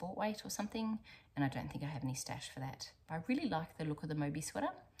or a sport weight or something. And I don't think I have any stash for that. But I really like the look of the Moby sweater.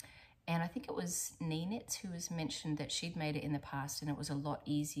 And I think it was Knits who has mentioned that she'd made it in the past and it was a lot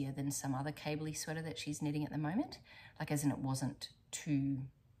easier than some other cabley sweater that she's knitting at the moment. Like as in it wasn't too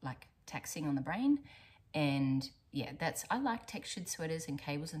like taxing on the brain. And yeah, I like textured sweaters and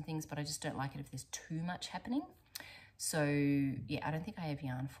cables and things, but I just don't like it if there's too much happening. So yeah, I don't think I have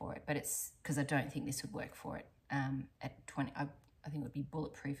yarn for it, but it's because I don't think this would work for it at 20. I think it would be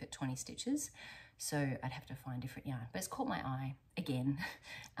bulletproof at 20 stitches. So I'd have to find different yarn, but it's caught my eye again,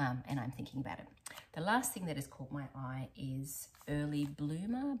 and I'm thinking about it. The last thing that has caught my eye is Early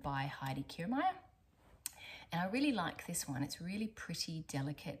Bloomer by Heidi Kiermaier. And I really like this one. It's really pretty,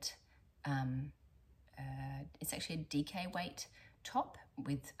 delicate. It's actually a DK weight top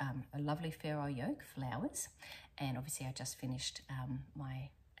with a lovely Pharaoh yoke, flowers. And obviously I just finished my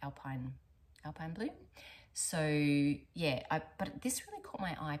Alpine Bloom. So yeah, but this really caught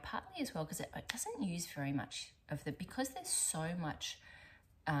my eye partly as well because it doesn't use very much of because there's so much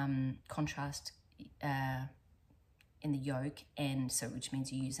contrast in the yoke, and so which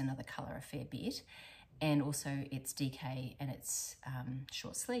means you use another color a fair bit. and also it's DK and it's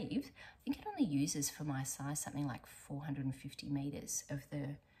short sleeved. I think it only uses for my size something like 450 meters of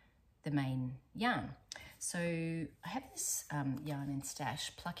the main yarn. So I have this yarn in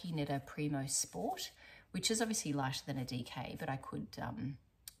stash, Plucky Knitter Primo Sport, which is obviously lighter than a DK, but I could,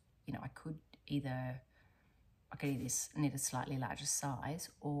 you know, I could either knit a slightly larger size,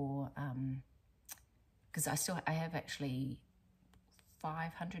 or because I have actually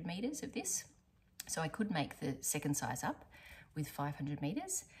 500 meters of this, so I could make the second size up with 500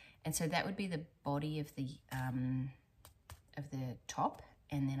 meters, and so that would be the body of the top.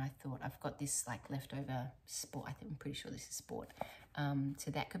 And then I thought, I've got this like leftover sport, I'm pretty sure this is sport,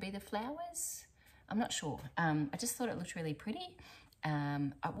 so that could be the flowers. I'm not sure. I just thought it looked really pretty.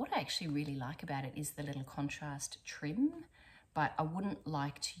 What I actually really like about it is the little contrast trim, but I wouldn't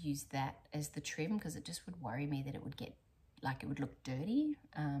like to use that as the trim because it just would worry me that it would get, like, it would look dirty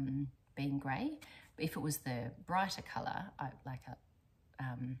being grey. But if it was the brighter colour,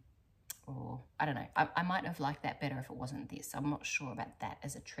 or I don't know, I might have liked that better if it wasn't this. I'm not sure about that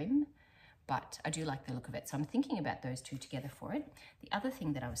as a trim, but I do like the look of it. So I'm thinking about those two together for it. The other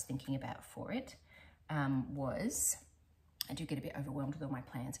thing that I was thinking about for it was, I do get a bit overwhelmed with all my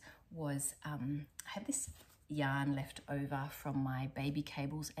plans, was I had this yarn left over from my Baby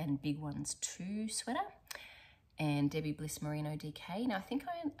Cables and Big Ones 2 sweater and Debbie Bliss Merino DK. Now I think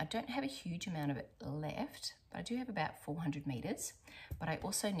I don't have a huge amount of it left, but I do have about 400 meters. But I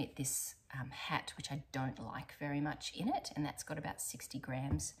also knit this hat, which I don't like very much in it, and that's got about 60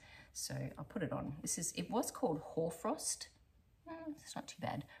 grams. So I'll put it on. It was called Hoarfrost. It's not too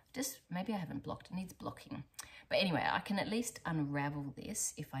bad. Just maybe I haven't blocked. It needs blocking. But anyway, I can at least unravel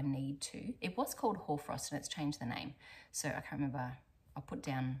this if I need to. It was called Hoarfrost and it's changed the name. So I can't remember. I'll put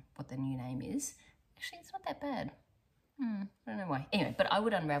down what the new name is. Actually, it's not that bad. I don't know why. Anyway, but I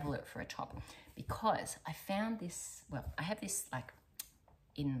would unravel it for a top because I found this, well, I have this like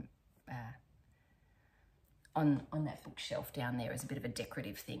in, on that bookshelf down there as a bit of a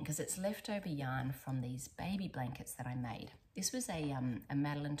decorative thing because it's leftover yarn from these baby blankets that I made. This was a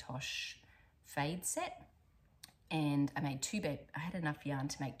Madelinetosh fade set, and I made I had enough yarn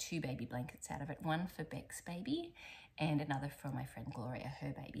to make 2 baby blankets out of it, one for Beck's baby and another for my friend Gloria,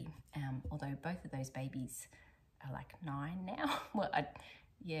 her baby. Although both of those babies are like 9 now. Well, I'm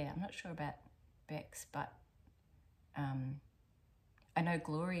not sure about Beck's, but I know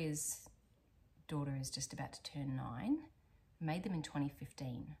Gloria's daughter is just about to turn 9. I made them in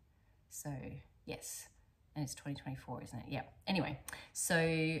 2015. So yes, and it's 2024, isn't it? Yeah. Anyway,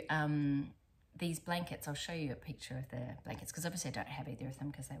 so these blankets, I'll show you a picture of the blankets because obviously I don't have either of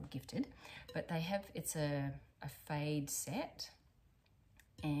them because they were gifted, but they have, it's a fade set,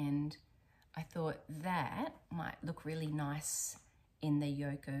 and I thought that might look really nice in the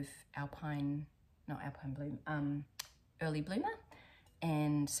yoke of Early Bloomer.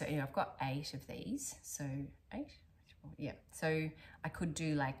 And so anyway, I've got 8 of these. So 8? Yeah. So I could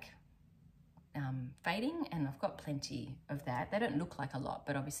do like fading, and I've got plenty of that. They don't look like a lot,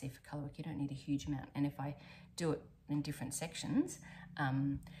 but obviously for colour work you don't need a huge amount. And if I do it in different sections,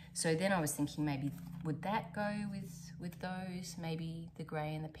 so then I was thinking maybe would that go with those, maybe the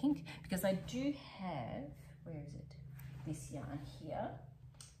grey and the pink, because I do have, where is it, this yarn here,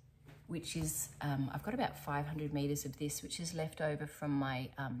 which is, I've got about 500 meters of this, which is left over from my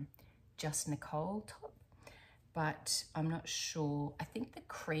Just Nicole top, but I'm not sure. I think the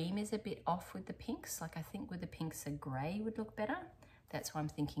cream is a bit off with the pinks. Like I think with the pinks a grey would look better. That's why I'm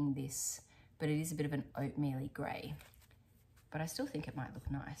thinking this, but it is a bit of an oatmeal-y grey. But I still think it might look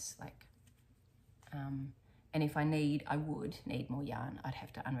nice. Like, and if I would need more yarn, I'd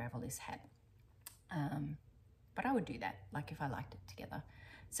have to unravel this hat. But I would do that, like if I liked it together.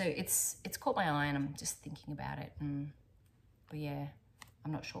 So it's caught my eye and I'm just thinking about it. But yeah,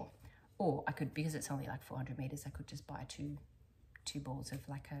 I'm not sure. Or I could, because it's only like 400 meters, I could just buy two balls of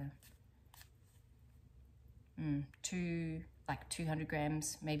like 200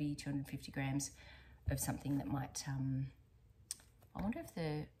 grams, maybe 250 grams of something that might, I wonder if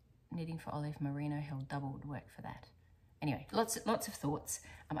the knitting for Olive Merino held double would work for that. Anyway, lots of thoughts.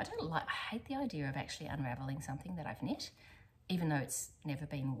 I hate the idea of actually unraveling something that I've knit, even though it's never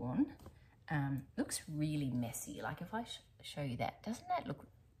been worn. Looks really messy. Like if I show you that, doesn't that look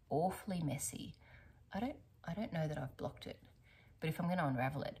awfully messy? I don't know that I've blocked it, but if I'm going to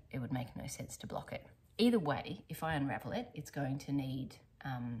unravel it, it would make no sense to block it. Either way, if I unravel it, it's going to need,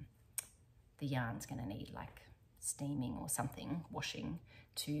 the yarn's going to need like steaming or something, washing,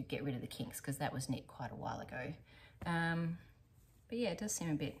 to get rid of the kinks, because that was knit quite a while ago. But yeah, it does seem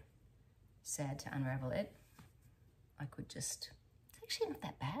a bit sad to unravel it. I could just, it's actually not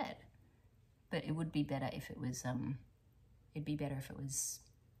that bad. but it would be better if it was, it'd be better if it was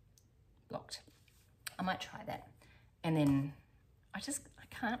blocked. I might try that. And then I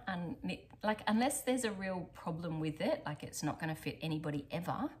can't unknit, like, unless there's a real problem with it, like it's not going to fit anybody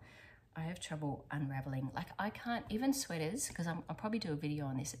ever, I have trouble unraveling. Like I can't, even sweaters, because I'll probably do a video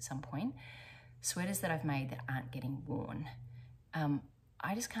on this at some point, sweaters that I've made that aren't getting worn.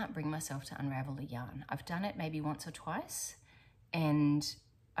 I just can't bring myself to unravel the yarn. I've done it maybe once or twice, and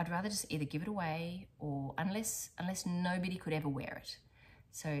I'd rather just either give it away or unless nobody could ever wear it.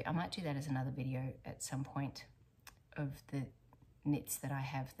 So I might do that as another video at some point of the knits that I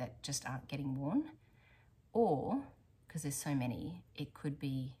have that just aren't getting worn, or because there's so many, it could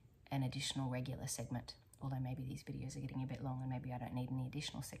be an additional regular segment, although maybe these videos are getting a bit long and maybe I don't need any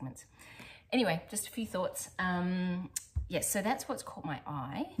additional segments. Anyway, just a few thoughts. Yes, so that's what's caught my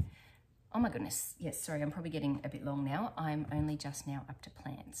eye. Oh my goodness, yes, sorry, I'm probably getting a bit long now. I'm only just now up to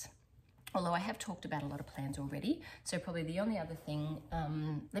plans. Although I have talked about a lot of plans already, so probably the only other thing,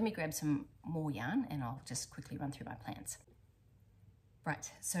 let me grab some more yarn and I'll just quickly run through my plans.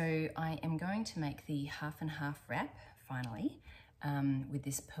 Right, so I am going to make the half and half wrap, finally, with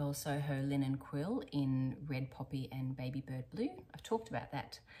this Pearl Soho linen quill in red poppy and baby bird blue. I've talked about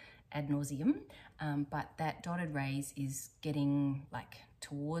that ad nauseum, but that dotted raise is getting like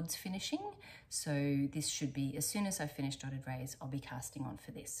towards finishing. So this should be, as soon as I finish dotted raise, I'll be casting on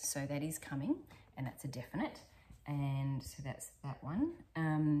for this. So that is coming, and that's a definite. And so that's that one.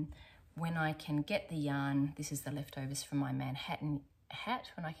 When I can get the yarn, this is the leftovers from my Manhattan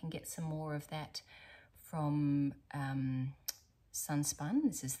hat, when I can get some more of that from Sunspun.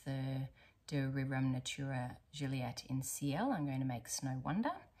 This is the De Rirum Natura Juliette in CL. I'm going to make Snow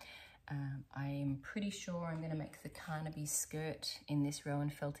Wonder. I'm pretty sure I'm going to make the Carnaby skirt in this Rowan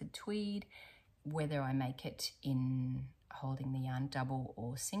felted tweed. Whether I make it in holding the yarn double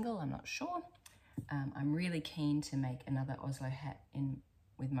or single, I'm not sure. I'm really keen to make another Oslo hat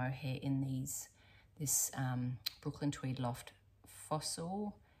with mohair in this Brooklyn Tweed Loft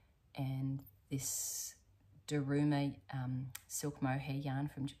Fossil and this Daruma silk mohair yarn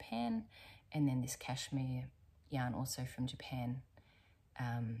from Japan, and then this cashmere yarn also from Japan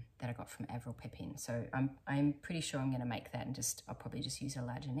that I got from Avril Pepin. So I'm pretty sure I'm going to make that, and I'll probably just use a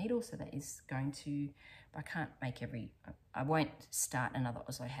larger needle. So that is going to, I can't make I won't start another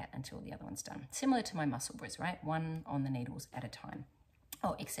Oslo hat until the other one's done. Similar to my muscle bras, right? One on the needles at a time.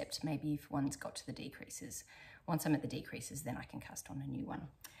 Oh, except maybe if one's got to the decreases. Once I'm at the decreases, then I can cast on a new one.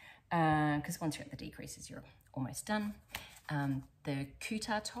 Because once you're at the decreases, you're almost done. The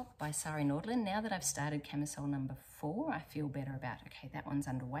Kuta top by Sari Nordlund. Now that I've started camisole number 4, I feel better about, okay, that one's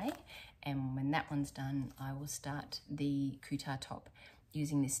underway. And when that one's done, I will start the Kuta top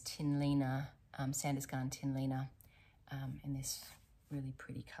using this Tinlina, Sanders Garn Tinlina, in this really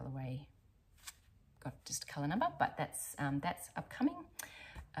pretty colorway. Got just a color number, but that's upcoming.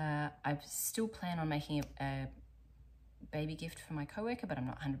 I still plan on making a baby gift for my coworker, but I'm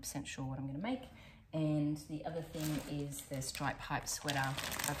not 100% sure what I'm going to make. And the other thing is the stripe hype sweater.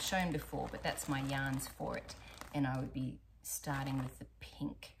 I've shown before, but that's my yarns for it, and I would be starting with the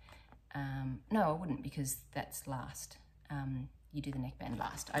pink. No, I wouldn't, because that's last. You do the neckband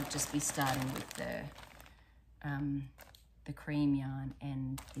last. I'd just be starting with the cream yarn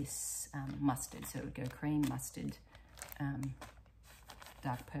and this mustard. So it would go cream, mustard,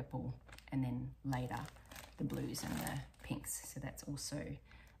 dark purple, and then later the blues and the pinks. So that's also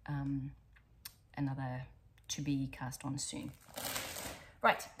another to be cast on soon.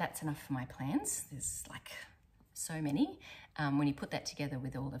 Right, that's enough for my plans. There's like so many. When you put that together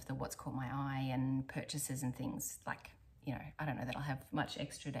with all of the what's caught my eye and purchases and things, like, you know, I don't know that I'll have much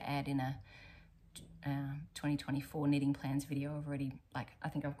extra to add in a 2024 knitting plans video. I've already, like, I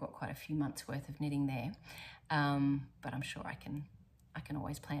think I've got quite a few months worth of knitting there, but I'm sure I can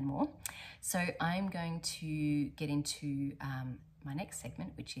always plan more. So I'm going to get into my next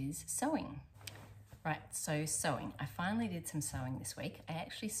segment, which is sewing. Right, so sewing. I finally did some sewing this week. I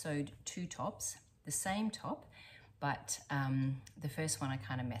actually sewed 2 tops, the same top, but the first one I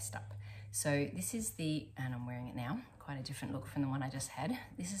kind of messed up. So this is and I'm wearing it now, quite a different look from the one I just had.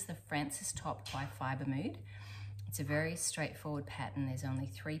 This is the Francis top by Fibre Mood. It's a very straightforward pattern. There's only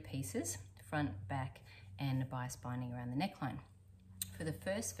 3 pieces, front, back, and a bias binding around the neckline. For the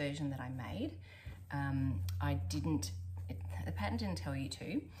first version that I made, the pattern didn't tell you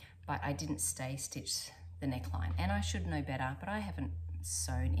to, but I didn't stay stitch the neckline, and I should know better, but I haven't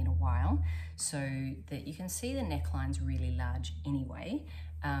sewn in a while, so that you can see the neckline's really large anyway,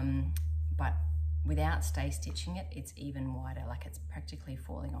 but without stay stitching it, it's even wider, like it's practically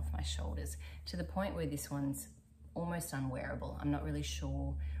falling off my shoulders, to the point where this one's almost unwearable. I'm not really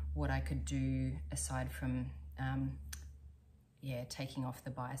sure what I could do aside from yeah, taking off the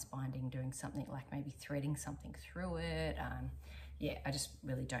bias binding, doing something like maybe threading something through it. Yeah, I just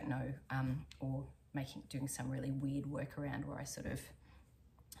really don't know, or doing some really weird workaround where I sort of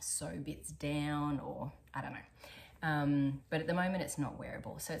sew bits down, or I don't know. But at the moment it's not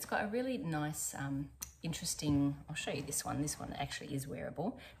wearable. So it's got a really nice, interesting, I'll show you this one. This one actually is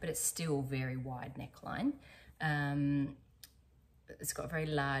wearable, but it's still very wide neckline. It's got very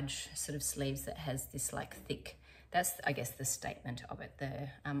large sort of sleeves that has this like thick, that's I guess the statement of it.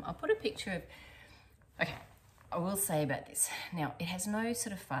 I'll put a picture of, okay, I will say about this. Now, it has no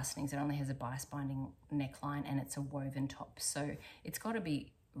sort of fastenings. It only has a bias binding neckline and it's a woven top. So it's got to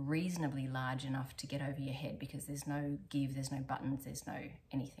be reasonably large enough to get over your head because there's no give, there's no buttons, there's no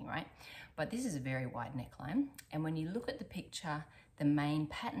anything, right? But this is a very wide neckline. And when you look at the picture, the main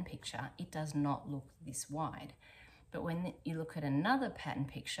pattern picture, it does not look this wide. But when you look at another pattern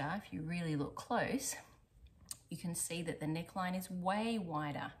picture, if you really look close, you can see that the neckline is way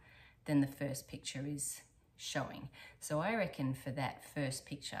wider than the first picture is showing. So I reckon for that first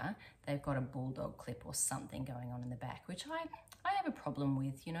picture, they've got a bulldog clip or something going on in the back, which I have a problem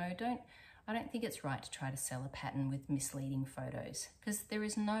with, you know. I don't think it's right to try to sell a pattern with misleading photos, because there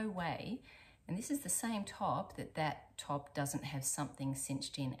is no way, and this is the same top, that top doesn't have something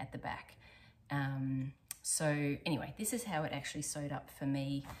cinched in at the back. So anyway, this is how it actually sewed up for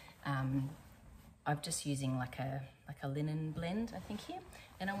me. I'm just using like a linen blend, I think, here,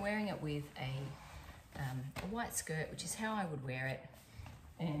 and I'm wearing it with a white skirt, which is how I would wear it.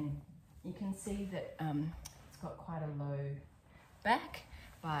 And you can see that it's got quite a low back,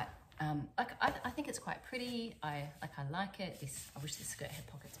 but like I think it's quite pretty. I like it. I wish this skirt had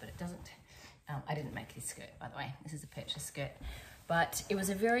pockets, but it doesn't. I didn't make this skirt, by the way. This is a purchase skirt. But it was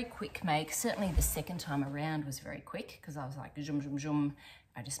a very quick make. Certainly the second time around was very quick because I was like, zoom, zoom, zoom.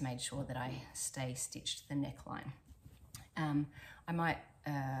 I just made sure that I stay stitched the neckline. I might,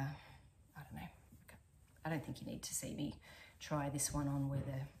 I don't know. I don't think you need to see me try this one on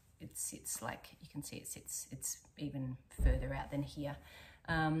where it sits, like you can see it's even further out than here.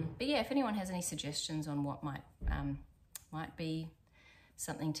 But yeah, if anyone has any suggestions on what might be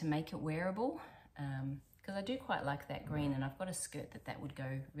something to make it wearable, because I do quite like that green, and I've got a skirt that would go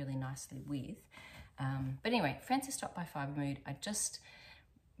really nicely with. But anyway, Frances stopped by Fibre Mood. A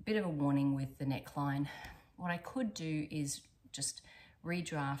bit of a warning with the neckline. What I could do is just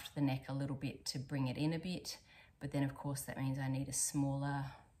redraft the neck a little bit to bring it in a bit, but then of course that means I need a smaller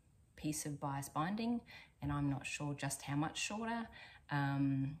piece of bias binding, and I'm not sure just how much shorter.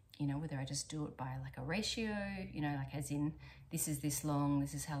 You know, whether I just do it by like a ratio, you know, like as in this is this long,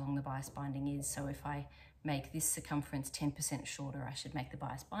 this is how long the bias binding is. So if I make this circumference 10% shorter, I should make the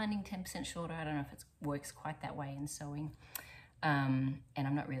bias binding 10% shorter. I don't know if it works quite that way in sewing. And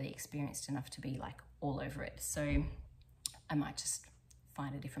I'm not really experienced enough to be like all over it. So I might just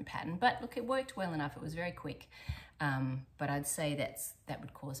find a different pattern. But look, it worked well enough. It was very quick. But I'd say that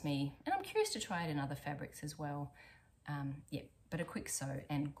would cause me, and I'm curious to try it in other fabrics as well. Yeah, but a quick sew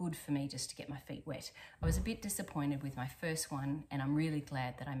and good for me just to get my feet wet. I was a bit disappointed with my first one, and I'm really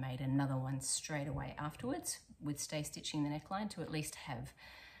glad that I made another one straight away afterwards with stay stitching the neckline to at least have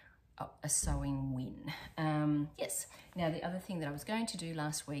a sewing win. Yes, now the other thing that I was going to do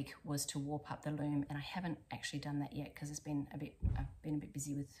last week was to warp up the loom, and I haven't actually done that yet because I've been a bit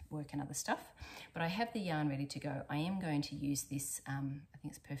busy with work and other stuff, but I have the yarn ready to go. I am going to use this, I think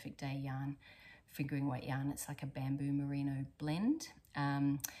it's Perfect Day yarn, fingering weight yarn. It's like a bamboo merino blend.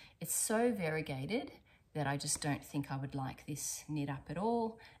 It's so variegated that I just don't think I would like this knit up at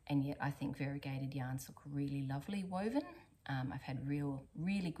all, and yet I think variegated yarns look really lovely woven. I've had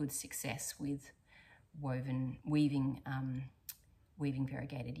really good success with weaving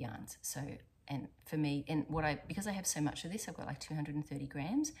variegated yarns. So, and for me, and because I have so much of this, I've got like 230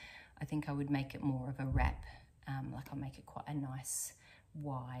 grams, I think I would make it more of a wrap. Like I'll make it quite a nice,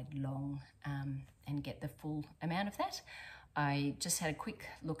 wide, long, and get the full amount of that. I just had a quick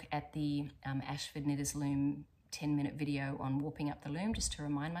look at the Ashford Knitters Loom 10-minute video on warping up the loom, just to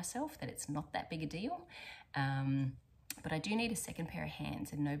remind myself that it's not that big a deal. But I do need a second pair of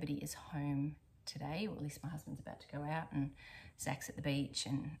hands, and nobody is home today, or at least my husband's about to go out and Zach's at the beach,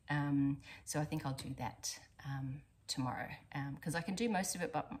 and so I think I'll do that tomorrow, because I can do most of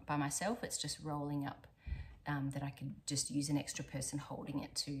it by myself. It's just rolling up that I could just use an extra person holding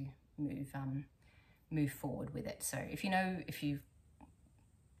it to move forward with it. So if you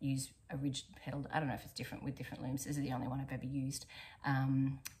use a rigid pedal, I don't know if it's different with different looms. This is the only one I've ever used,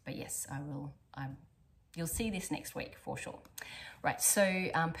 but yes, I will. you'll see this next week for sure. Right, so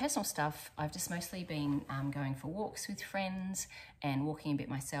personal stuff, I've just mostly been going for walks with friends and walking a bit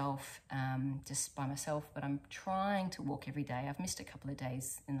myself, just by myself, but I'm trying to walk every day. I've missed a couple of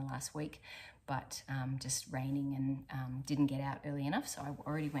days in the last week, but just raining and didn't get out early enough, so I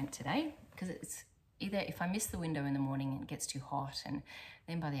already went today, because it's either if I miss the window in the morning and it gets too hot, and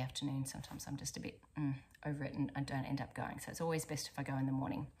then by the afternoon sometimes I'm just a bit over it and I don't end up going. So it's always best if I go in the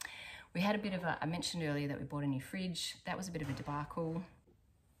morning. We had a bit of a, I mentioned earlier that we bought a new fridge. That was a bit of a debacle.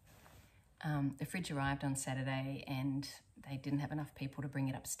 The fridge arrived on Saturday and they didn't have enough people to bring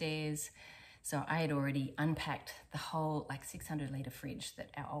it upstairs. So I had already unpacked the whole 600 litre fridge,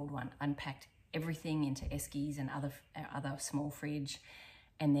 that our old one, unpacked everything into Eskies and our other small fridge.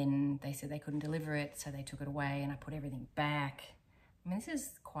 And then they said they couldn't deliver it, so they took it away and I put everything back. I mean, this is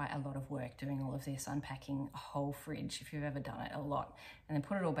quite a lot of work doing all of this, unpacking a whole fridge, if you've ever done it, a lot. And then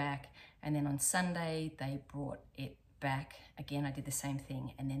put it all back. And then on Sunday, they brought it back. Again, I did the same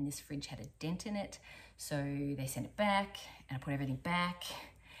thing. And then this fridge had a dent in it. So they sent it back and I put everything back.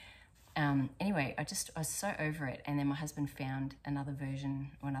 Anyway, I was so over it. And then my husband found another version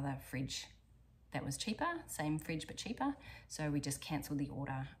or another fridge that was cheaper, same fridge but cheaper. So we just cancelled the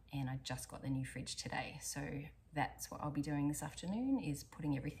order and I just got the new fridge today. So that's what I'll be doing this afternoon, is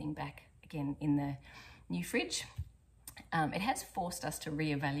putting everything back again in the new fridge. It has forced us to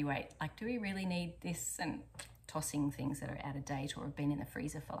reevaluate, do we really need this, and tossing things that are out of date or have been in the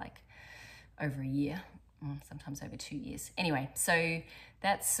freezer for over a year, sometimes over 2 years. Anyway, so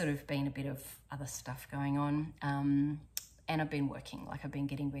that's sort of been a bit of other stuff going on. And I've been working, I've been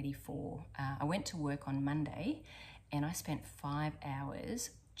getting ready for, I went to work on Monday and I spent 5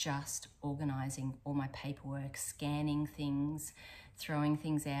 hours just organising all my paperwork, scanning things, throwing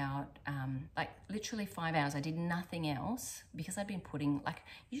things out, literally 5 hours. I did nothing else because I'd been putting,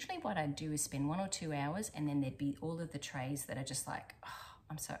 usually what I'd do is spend 1 or 2 hours and then there'd be all of the trays that are just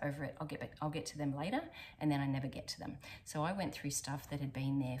I'm so over it, I'll get to them later, and then I never get to them. So I went through stuff that had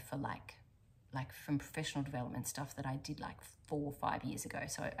been there for from professional development stuff that I did 4 or 5 years ago.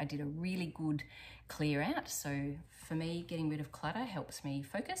 So I did a really good clear out. So for me, getting rid of clutter helps me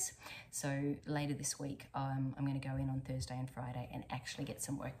focus. So later this week, I'm going to go in on Thursday and Friday and actually get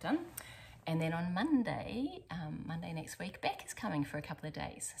some work done. And then on Monday next week, Beck is coming for a couple of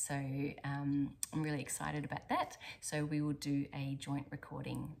days. So I'm really excited about that. So we will do a joint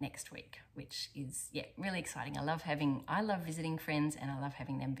recording next week, which is, really exciting. I love visiting friends and I love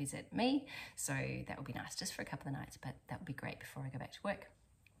having them visit me. So that would be nice just for a couple of nights, but that would be great before I go back to work.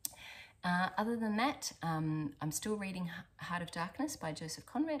 Other than that, I'm still reading Heart of Darkness by Joseph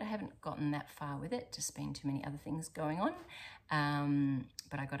Conrad. I haven't gotten that far with it, just been too many other things going on.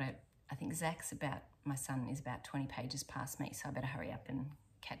 But I think my son is about 20 pages past me, so I better hurry up and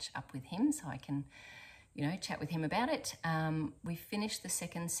catch up with him so I can, chat with him about it. We finished the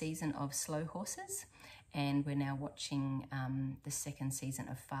second season of Slow Horses and we're now watching the second season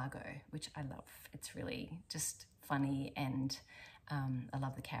of Fargo, which I love. It's really just funny and I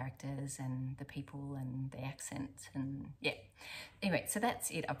love the characters and the people and the accent and Anyway, so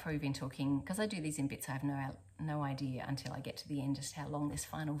that's it. I've probably been talking, because I do these in bits, I have no idea until I get to the end just how long this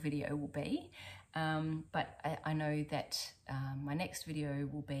final video will be. But I know that my next video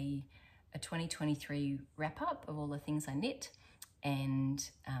will be a 2023 wrap up of all the things I knit, and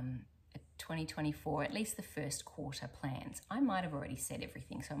a 2024, at least the first quarter plans. I might have already said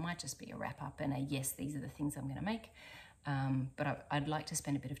everything, so it might just be a wrap up and a yes, these are the things I'm going to make. But I'd like to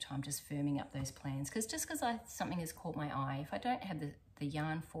spend a bit of time just firming up those plans, because something has caught my eye, if I don't have the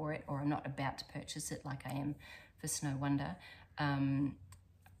yarn for it, or I'm not about to purchase it like I am for Snow Wonder, I'm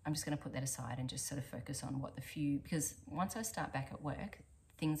just going to put that aside and just sort of focus on because once I start back at work,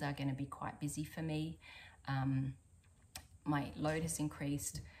 things are going to be quite busy for me. My load has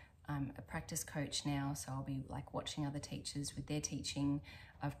increased. I'm a practice coach now, so I'll be watching other teachers with their teaching.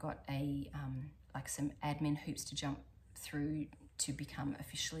 I've got some admin hoops to jump through to become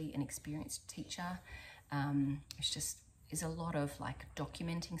officially an experienced teacher. It's a lot of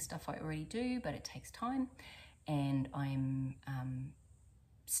documenting stuff I already do, but it takes time. And I'm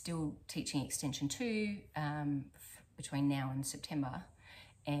still teaching Extension 2 between now and September,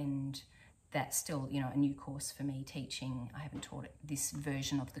 and that's still, a new course for me teaching. I haven't taught this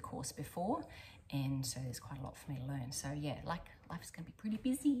version of the course before, and so there's quite a lot for me to learn. So life is going to be pretty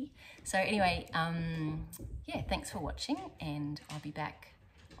busy. So anyway, thanks for watching, and I'll be back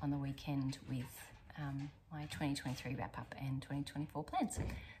on the weekend with my 2023 wrap up and 2024 plans.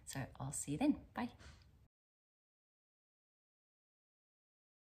 So I'll see you then. Bye.